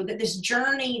telling you that this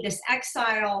journey, this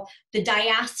exile, the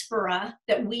diaspora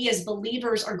that we as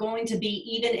believers are going to be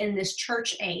even in this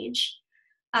church age,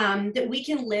 that we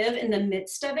can live in the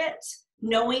midst of it,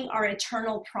 knowing our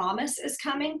eternal promise is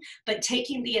coming, but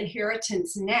taking the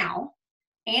inheritance now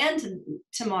and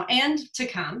tomorrow and to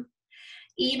come,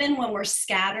 even when we're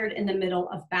scattered in the middle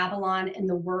of Babylon in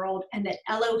the world, and that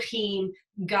Elohim,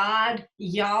 God,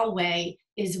 Yahweh,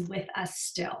 is with us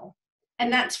still.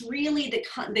 And that's really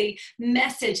the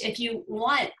message. If you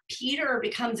want, Peter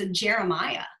becomes a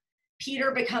Jeremiah.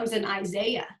 Peter becomes an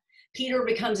Isaiah. Peter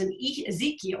becomes an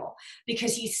Ezekiel,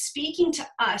 because he's speaking to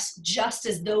us just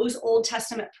as those Old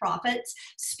Testament prophets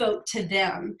spoke to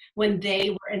them when they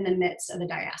were in the midst of the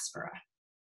diaspora.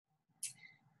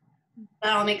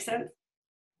 That all makes sense?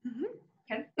 Mm-hmm.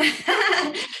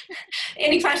 Okay.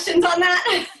 Any questions on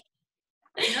that?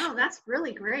 No, that's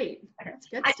really great. That's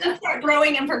good I stuff. just start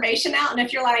throwing information out, and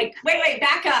if you're like, wait,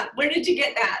 back up, where did you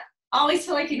get that? Always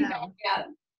feel like you can go. Yeah.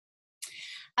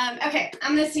 Okay,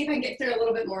 I'm going to see if I can get through a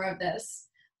little bit more of this.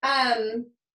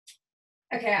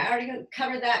 Okay, I already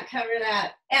covered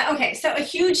that. Okay, so a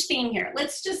huge theme here.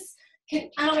 Let's just, I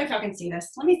don't know if y'all can see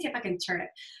this. Let me see if I can turn it.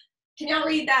 Can y'all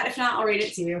read that? If not, I'll read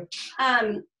it to you.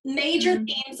 Major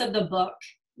themes of the book,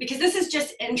 because this is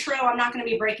just intro. I'm not going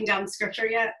to be breaking down the scripture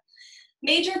yet.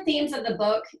 Major themes of the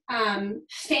book.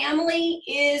 Family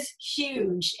is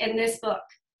huge in this book.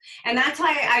 And that's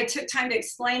why I took time to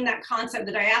explain that concept,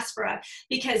 the diaspora,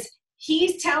 because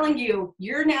he's telling you,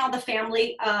 you're now the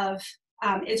family of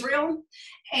Israel,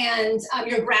 and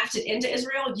you're grafted into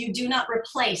Israel. You do not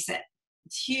replace it.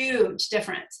 It's a huge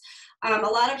difference. A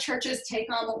lot of churches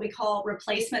take on what we call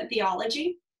replacement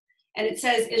theology, and it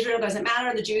says Israel doesn't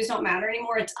matter, the Jews don't matter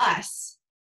anymore, it's us.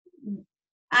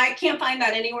 I can't find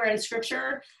that anywhere in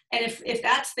scripture. And if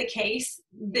that's the case,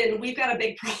 then we've got a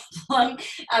big problem,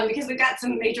 because we've got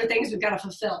some major things we've got to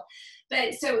fulfill.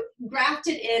 But so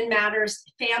grafted in matters,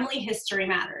 family history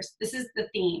matters. This is the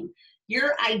theme.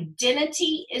 Your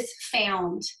identity is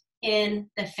found in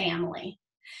the family.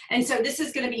 And so this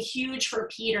is going to be huge for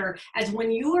Peter, as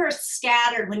when you are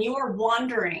scattered, when you are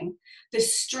wandering, the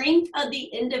strength of the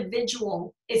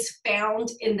individual is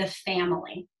found in the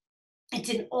family. It's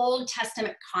an Old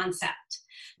Testament concept.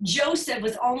 Joseph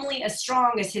was only as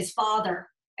strong as his father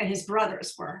and his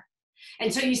brothers were.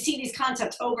 And so you see these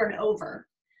concepts over and over.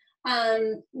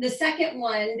 The second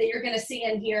one that you're going to see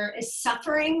in here is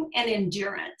suffering and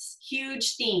endurance.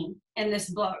 Huge theme in this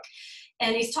book.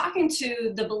 And he's talking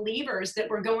to the believers that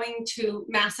were going to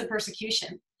massive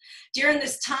persecution. During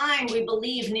this time, we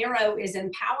believe Nero is in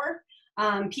power.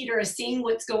 Peter is seeing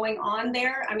what's going on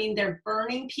there. I mean, they're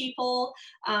burning people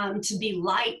to be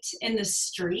light in the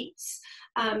streets.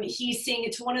 He's seeing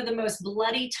it's one of the most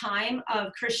bloody time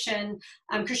of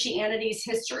Christianity's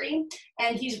history.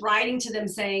 And he's writing to them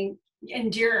saying,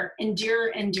 endure, endure,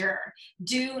 endure.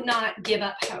 Do not give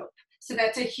up hope. So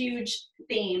that's a huge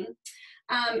theme.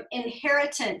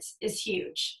 Inheritance is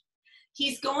huge.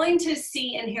 He's going to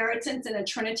see inheritance in a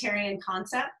Trinitarian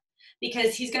concept,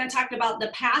 because he's going to talk about the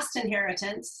past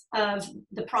inheritance of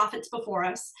the prophets before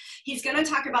us. He's going to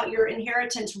talk about your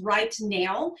inheritance right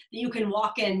now, that you can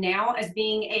walk in now as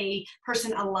being a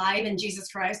person alive in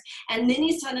Jesus Christ. And then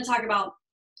he's going to talk about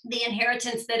the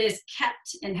inheritance that is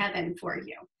kept in heaven for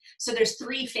you. So there's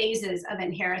 3 phases of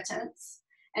inheritance,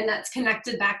 and that's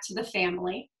connected back to the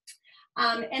family.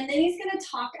 And then he's going to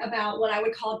talk about what I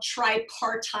would call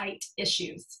tripartite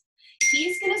issues.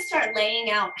 He's going to start laying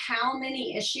out how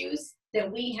many issues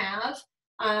that we have,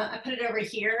 I put it over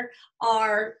here,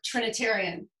 are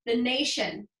Trinitarian. The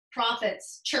nation,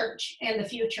 prophets, church, and the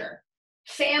future.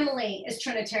 Family is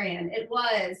Trinitarian. It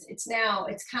was, it's now,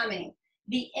 it's coming.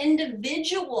 The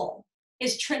individual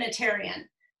is Trinitarian,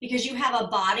 because you have a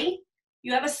body,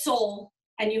 you have a soul,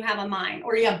 and you have a mind,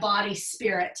 or you have body,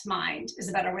 spirit, mind is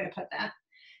a better way to put that.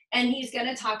 And he's going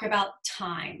to talk about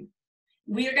time.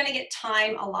 We are going to get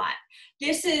time a lot.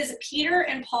 This is, Peter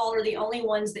and Paul are the only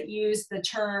ones that use the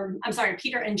term,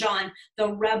 Peter and John,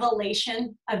 the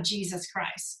revelation of Jesus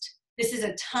Christ. This is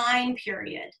a time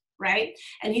period, right?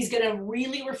 And he's going to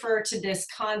really refer to this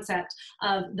concept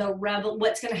of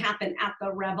what's going to happen at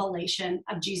the revelation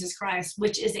of Jesus Christ,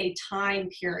 which is a time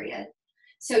period.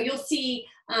 So you'll see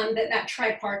that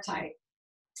tripartite.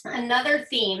 Another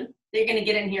theme that you're going to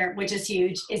get in here, which is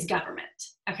huge, is government,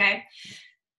 okay?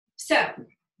 So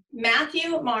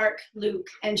Matthew, Mark, Luke,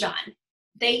 and John,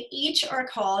 they each are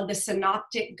called the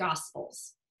Synoptic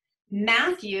Gospels.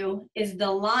 Matthew is the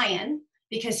lion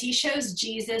because he shows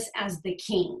Jesus as the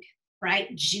king,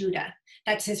 right? Judah.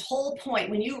 That's his whole point.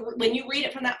 When you read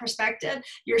it from that perspective,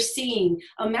 you're seeing,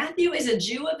 oh, Matthew is a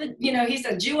Jew he's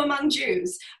a Jew among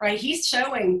Jews, right? He's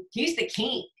showing he's the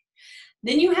king.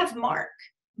 Then you have Mark.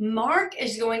 Mark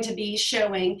is going to be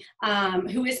showing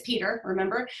who is Peter,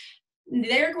 remember?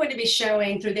 They're going to be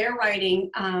showing through their writing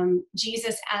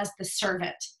Jesus as the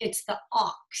servant. It's the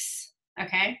ox,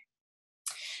 okay?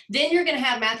 Then you're going to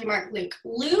have Matthew, Mark, Luke.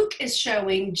 Luke is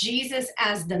showing Jesus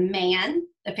as the man,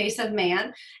 the face of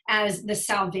man, as the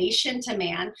salvation to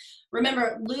man.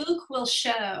 Remember, Luke will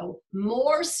show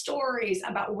more stories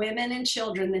about women and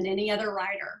children than any other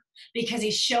writer because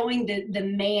he's showing the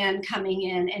man coming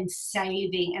in and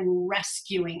saving and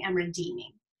rescuing and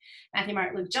redeeming. Matthew,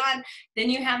 Mark, Luke, John. Then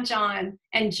you have John,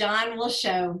 and John will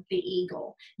show the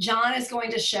eagle. John is going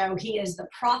to show he is the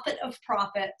prophet of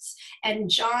prophets, and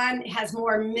John has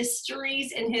more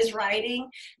mysteries in his writing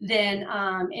than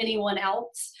anyone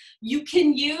else. You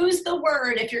can use the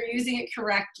word if you're using it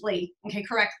correctly. Okay,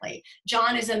 correctly.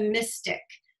 John is a mystic,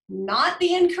 not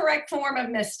the incorrect form of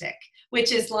mystic,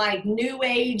 which is like new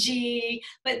agey,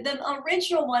 but the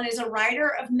original one is a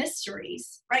writer of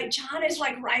mysteries, right? John is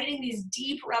like writing these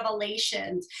deep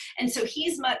revelations. And so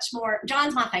he's much more,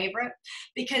 John's my favorite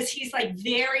because he's like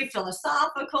very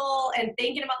philosophical and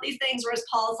thinking about these things, whereas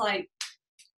Paul's like,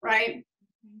 right?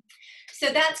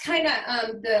 So that's kind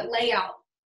of the layout.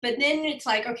 But then it's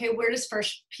like, okay, where does 1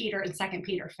 Peter and 2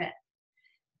 Peter fit?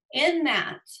 In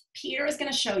that, Peter is going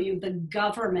to show you the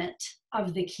government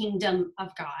of the kingdom of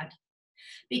God.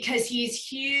 Because he's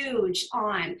huge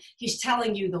on, he's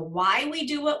telling you the why we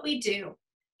do what we do,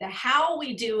 the how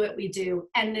we do what we do,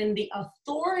 and then the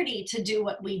authority to do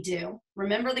what we do.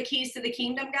 Remember the keys to the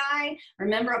kingdom guy?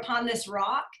 Remember upon this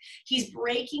rock? He's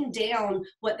breaking down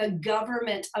what the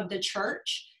government of the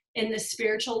church in the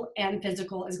spiritual and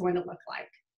physical is going to look like.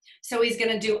 So he's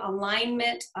going to do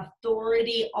alignment,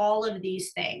 authority, all of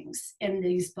these things in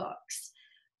these books.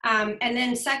 And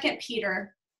then 2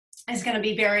 Peter is going to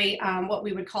be very what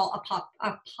we would call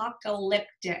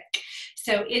apocalyptic.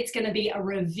 So it's going to be a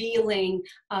revealing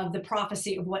of the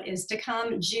prophecy of what is to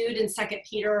come. Jude and 2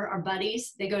 Peter are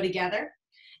buddies. They go together.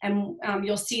 And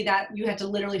you'll see that you have to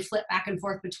literally flip back and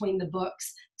forth between the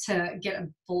books to get a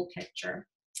full picture.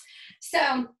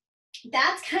 So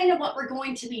that's kind of what we're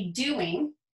going to be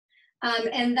doing.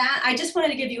 And that I just wanted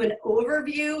to give you an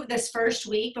overview this first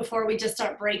week before we just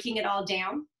start breaking it all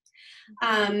down.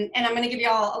 And I'm going to give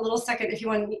y'all a little second if you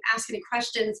want to ask any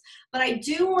questions, but I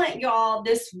do want y'all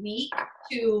this week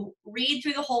to read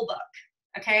through the whole book.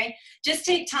 Okay. Just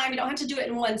take time. You don't have to do it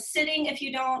in one sitting if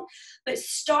you don't, but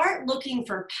start looking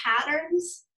for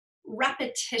patterns,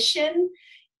 repetition,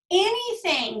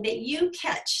 anything that you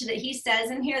catch that he says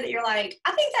in here that you're like,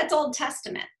 I think that's Old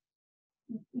Testament.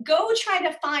 Go try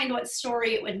to find what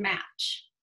story it would match.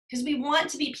 Because we want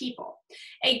to be people.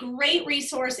 A great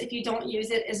resource, if you don't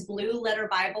use it, is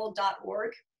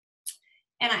blueletterbible.org.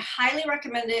 And I highly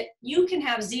recommend it. You can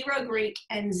have 0 Greek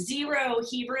and 0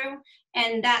 Hebrew,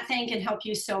 and that thing can help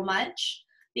you so much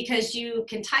because you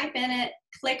can type in it,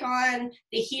 click on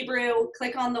the Hebrew,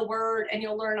 click on the word, and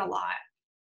you'll learn a lot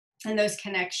and those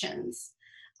connections.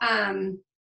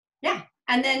 Yeah.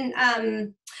 And then,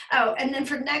 and then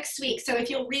for next week, so if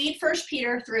you'll read 1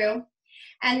 Peter through,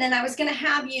 and then I was going to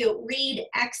have you read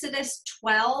Exodus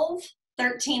 12,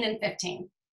 13, and 15.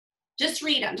 Just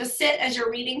read them. Just sit as your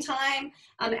reading time.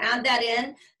 Add that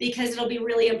in because it'll be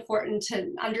really important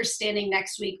to understanding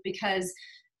next week because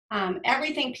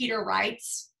everything Peter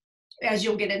writes, as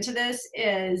you'll get into this,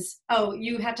 is,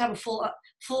 you have to have a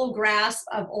full grasp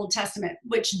of Old Testament,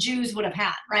 which Jews would have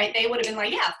had, right? They would have been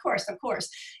like, yeah, of course.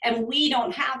 And we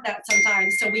don't have that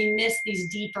sometimes, so we miss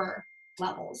these deeper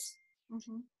levels.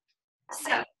 Mm-hmm.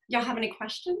 So, y'all have any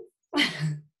questions?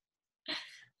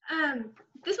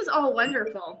 This was all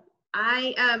wonderful. But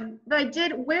I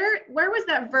did, where was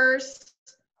that verse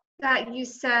that you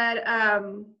said,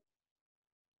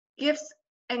 gifts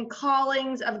and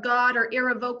callings of God are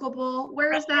irrevocable?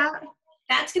 Where is that?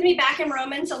 That's going to be back in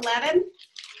Romans 11.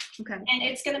 Okay. And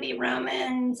it's going to be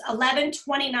Romans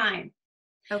 11:29.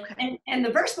 Okay. And the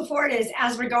verse before it is,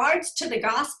 as regards to the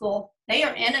gospel, they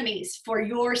are enemies for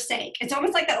your sake. It's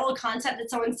almost like that old concept that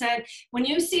someone said, when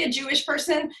you see a Jewish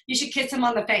person, you should kiss him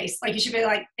on the face. Like you should be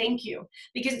like, thank you,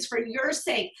 because it's for your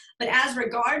sake. But as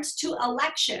regards to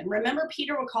election, remember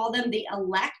Peter will call them the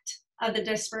elect of the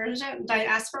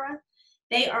diaspora.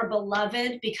 They are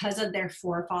beloved because of their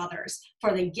forefathers,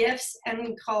 for the gifts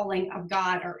and calling of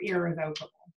God are irrevocable.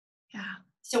 Yeah.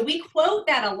 So we quote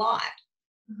that a lot.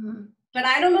 Mm-hmm. But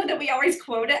I don't know that we always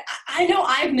quote it. I know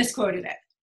I've misquoted it.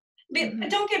 But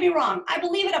don't get me wrong. I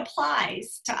believe it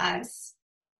applies to us.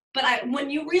 But when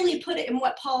you really put it in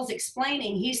what Paul's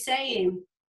explaining, he's saying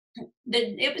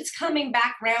that it was coming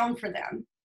back round for them.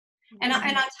 And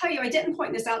I'll tell you, I didn't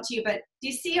point this out to you, but do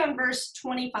you see on verse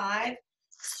 25?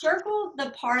 Circle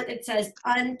the part that says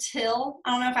until.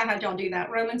 I don't know if I had y'all do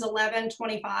that. Romans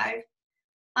 11:25.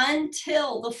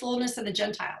 Until the fullness of the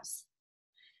Gentiles.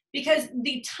 Because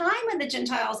the time of the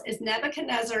Gentiles is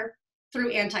Nebuchadnezzar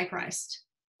through Antichrist.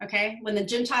 okay, when the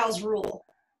Gentiles rule.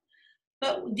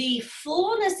 But the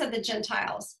fullness of the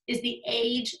Gentiles is the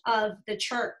age of the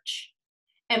church.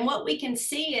 And what we can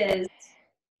see is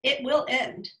it will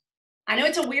end. I know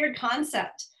it's a weird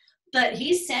concept, but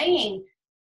he's saying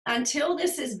until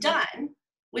this is done,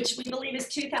 which we believe is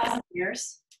 2,000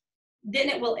 years, then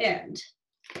it will end.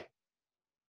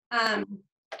 I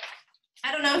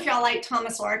don't know if y'all like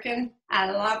Thomas Larkin.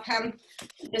 I love him.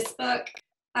 This book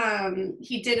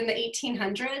he did in the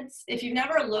 1800s. If you've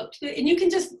never looked, and you can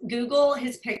just Google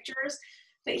his pictures,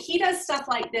 but he does stuff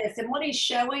like this. And what he's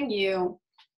showing you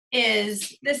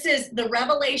is this is the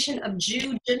revelation of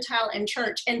Jew, Gentile, and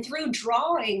church. And through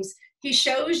drawings, he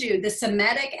shows you the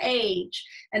Semitic age.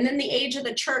 And then the age of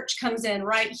the church comes in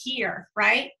right here,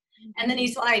 right? And then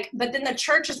he's like, but then the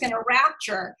church is going to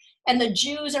rapture and the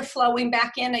Jews are flowing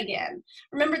back in again.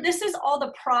 Remember, this is all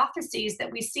the prophecies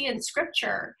that we see in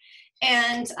scripture.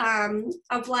 And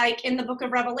of like in the book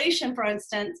of Revelation, for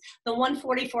instance, the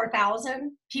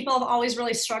 144,000, people have always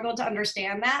really struggled to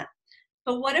understand that.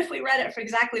 But what if we read it for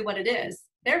exactly what it is?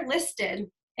 They're listed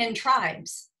in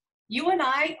tribes. You and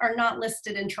I are not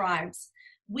listed in tribes.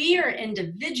 We are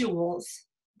individuals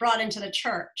brought into the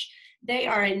church. They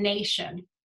are a nation,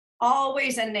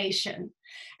 always a nation.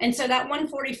 And so that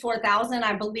 144,000,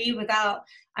 I believe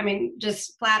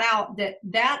just flat out,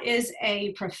 that is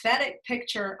a prophetic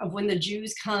picture of when the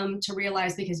Jews come to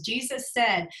realize, because Jesus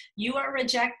said, you are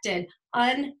rejected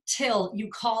until you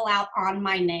call out on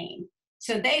my name.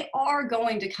 So they are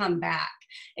going to come back.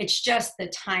 It's just the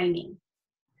timing.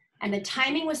 And the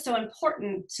timing was so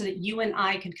important so that you and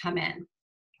I could come in.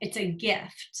 It's a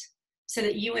gift so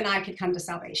that you and I could come to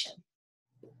salvation.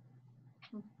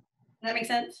 Does that make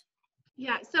sense?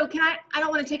 Yeah, so I don't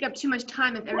want to take up too much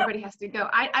time if everybody has to go.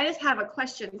 I just have a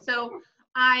question. So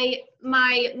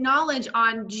my knowledge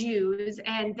on Jews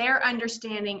and their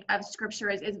understanding of scripture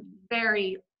is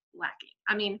very lacking.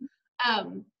 I mean,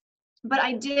 but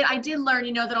I did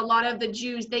learn, that a lot of the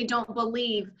Jews, they don't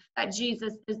believe that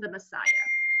Jesus is the Messiah.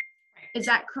 Is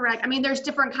that correct? I mean, there's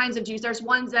different kinds of Jews. There's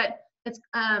ones that's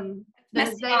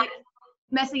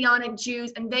Messianic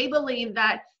Jews, and they believe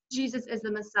that Jesus is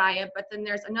the Messiah, but then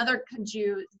there's another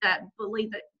Jews that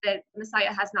believe that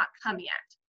Messiah has not come yet.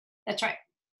 That's right.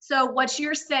 So what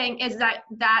you're saying is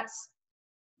that's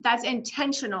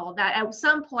intentional, that at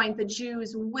some point the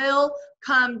Jews will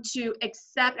come to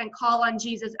accept and call on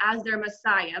Jesus as their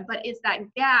Messiah, but it's that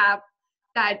gap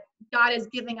that God is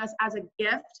giving us as a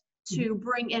gift to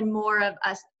bring in more of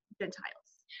us Gentiles.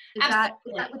 Is that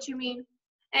what you mean?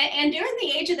 And during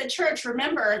the age of the church,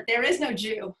 remember, there is no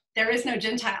Jew, there is no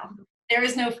Gentile, there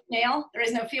is no male, there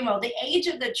is no female. The age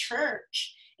of the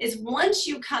church is once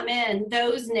you come in,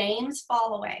 those names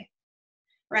fall away,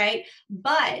 right?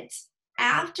 But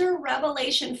after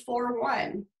Revelation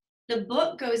 4:1, the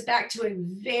book goes back to a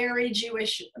very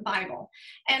Jewish Bible.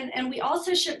 And we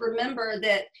also should remember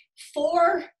that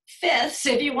 4/5,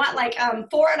 if you want,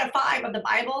 4 out of 5 of the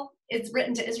Bible is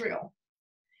written to Israel.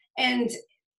 And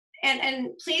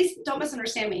please don't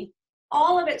misunderstand me.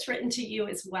 All of it's written to you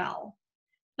as well.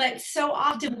 But so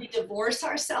often we divorce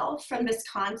ourselves from this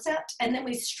concept, and then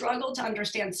we struggle to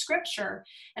understand scripture.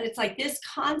 And it's like, this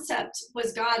concept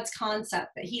was God's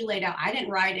concept that he laid out. I didn't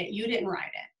write it. You didn't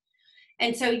write it.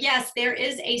 And so, yes, there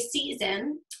is a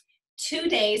season, 2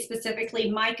 days specifically.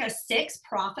 Micah 6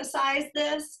 prophesies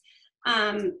this.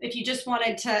 If you just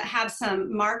wanted to have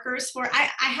some markers for it. I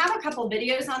have a couple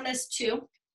videos on this too.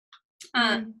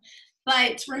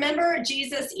 But remember,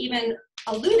 Jesus even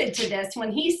alluded to this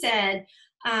when he said,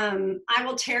 I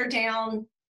will tear down,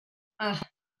 I'm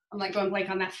like going blank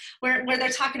on that, where they're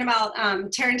talking about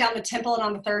tearing down the temple, and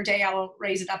on the third day I will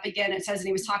raise it up again. It says, and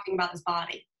he was talking about his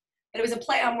body. But it was a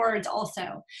play on words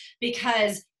also,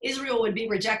 because Israel would be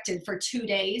rejected for 2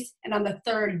 days, and on the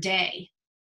third day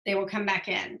they will come back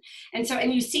in.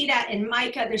 And you see that in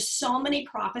Micah. There's so many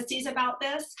prophecies about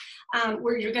this,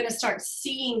 where you're going to start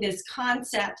seeing this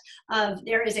concept of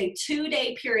there is a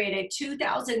 2-day period, a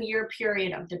 2,000-year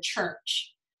period of the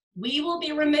church. We will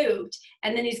be removed,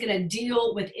 and then he's going to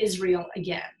deal with Israel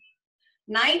again.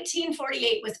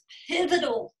 1948 was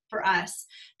pivotal for us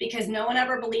because no one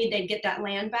ever believed they'd get that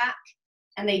land back,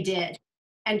 and they did.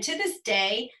 And to this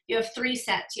day, you have 3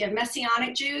 sets. You have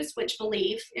Messianic Jews, which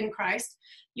believe in Christ.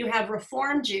 You have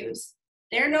Reformed Jews.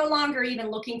 They're no longer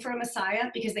even looking for a Messiah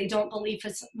because they don't believe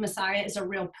Messiah is a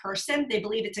real person. They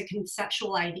believe it's a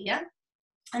conceptual idea.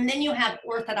 And then you have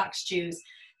Orthodox Jews.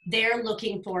 They're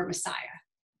looking for Messiah.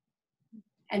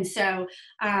 And so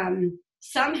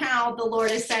somehow the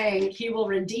Lord is saying he will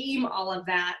redeem all of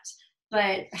that.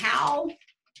 But how?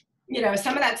 you know,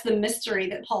 some of that's the mystery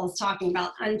that Paul is talking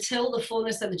about, until the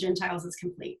fullness of the Gentiles is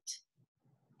complete.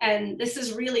 And this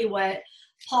is really what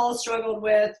Paul struggled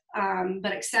with,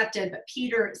 but accepted, but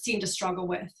Peter seemed to struggle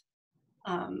with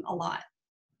a lot.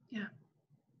 Yeah.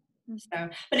 So,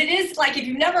 but it is like, if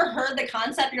you've never heard the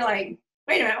concept, you're like,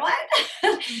 wait a minute, what?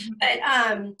 But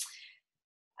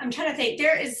I'm trying to think,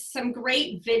 there is some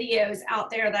great videos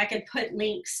out there that I could put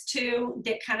links to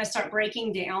that kind of start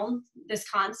breaking down this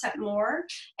concept more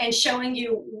and showing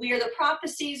you where the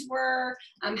prophecies were,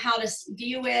 how to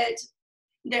view it.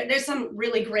 There's some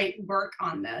really great work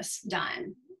on this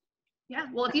done. Yeah,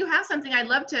 well, if you have something, I'd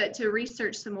love to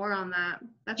research some more on that.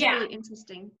 That's really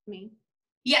interesting to me.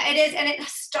 Yeah, it is. And it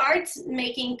starts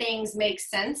making things make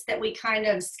sense that we kind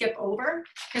of skip over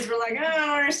because we're like, oh, I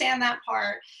don't understand that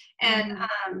part. And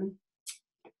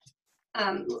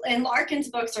and Larkin's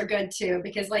books are good too,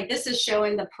 because like this is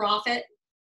showing the prophet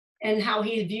and how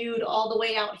he's viewed all the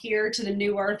way out here to the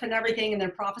new earth and everything, and they're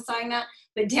prophesying that.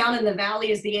 But down in the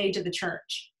valley is the age of the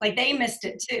church. Like they missed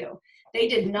it too. They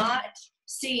did not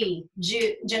see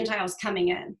Gentiles coming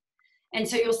in. And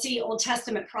so you'll see Old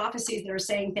Testament prophecies that are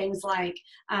saying things like,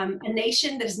 a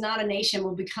nation that is not a nation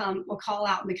will call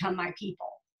out and become my people.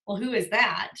 Well, who is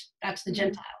that? That's the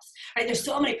Gentiles. Right? There's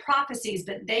so many prophecies,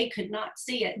 but they could not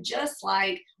see it. Just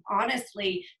like,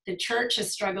 honestly, the church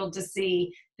has struggled to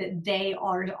see that they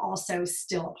are also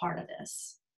still a part of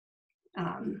this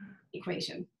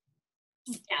equation.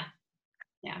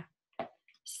 Yeah.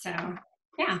 So,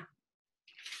 yeah.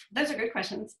 Those are good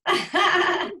questions. Do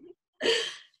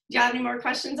you have any more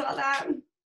questions about that?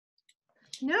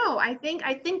 No, I think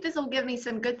this will give me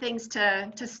some good things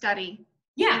to study.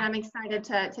 Yeah. And I'm excited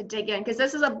to dig in, because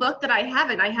this is a book that I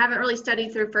haven't really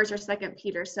studied through 1st or 2nd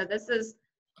Peter. So this is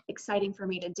exciting for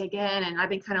me to dig in, and I've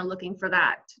been kind of looking for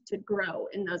that to grow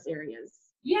in those areas.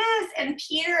 Yes, and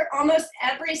Peter, almost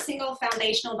every single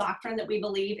foundational doctrine that we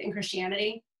believe in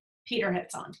Christianity, Peter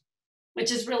hits on,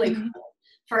 which is really cool.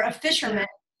 For a fisherman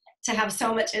to have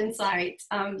so much insight,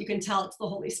 you can tell it's the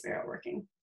Holy Spirit working.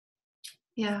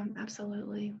 Yeah,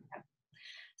 absolutely.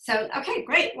 So, okay,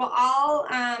 great. Well, I'll,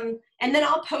 and then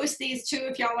I'll post these too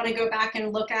if y'all want to go back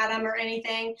and look at them or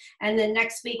anything. And then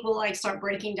next week we'll like start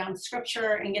breaking down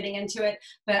scripture and getting into it.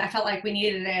 But I felt like we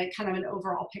needed a kind of an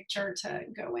overall picture to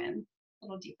go in a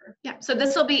little deeper. Yeah, so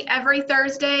this will be every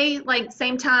Thursday, like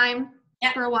same time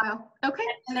for a while. Okay.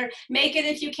 And make it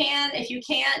if you can. If you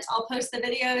can't, I'll post the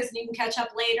videos and you can catch up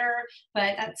later.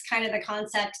 But that's kind of the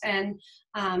concept. And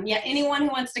yeah, anyone who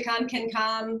wants to come can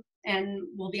come, and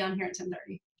we'll be on here at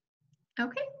 10:30.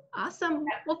 Okay, awesome.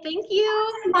 Well, thank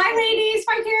you. Bye, ladies.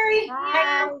 Bye, Carrie.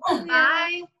 Bye.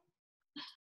 Bye.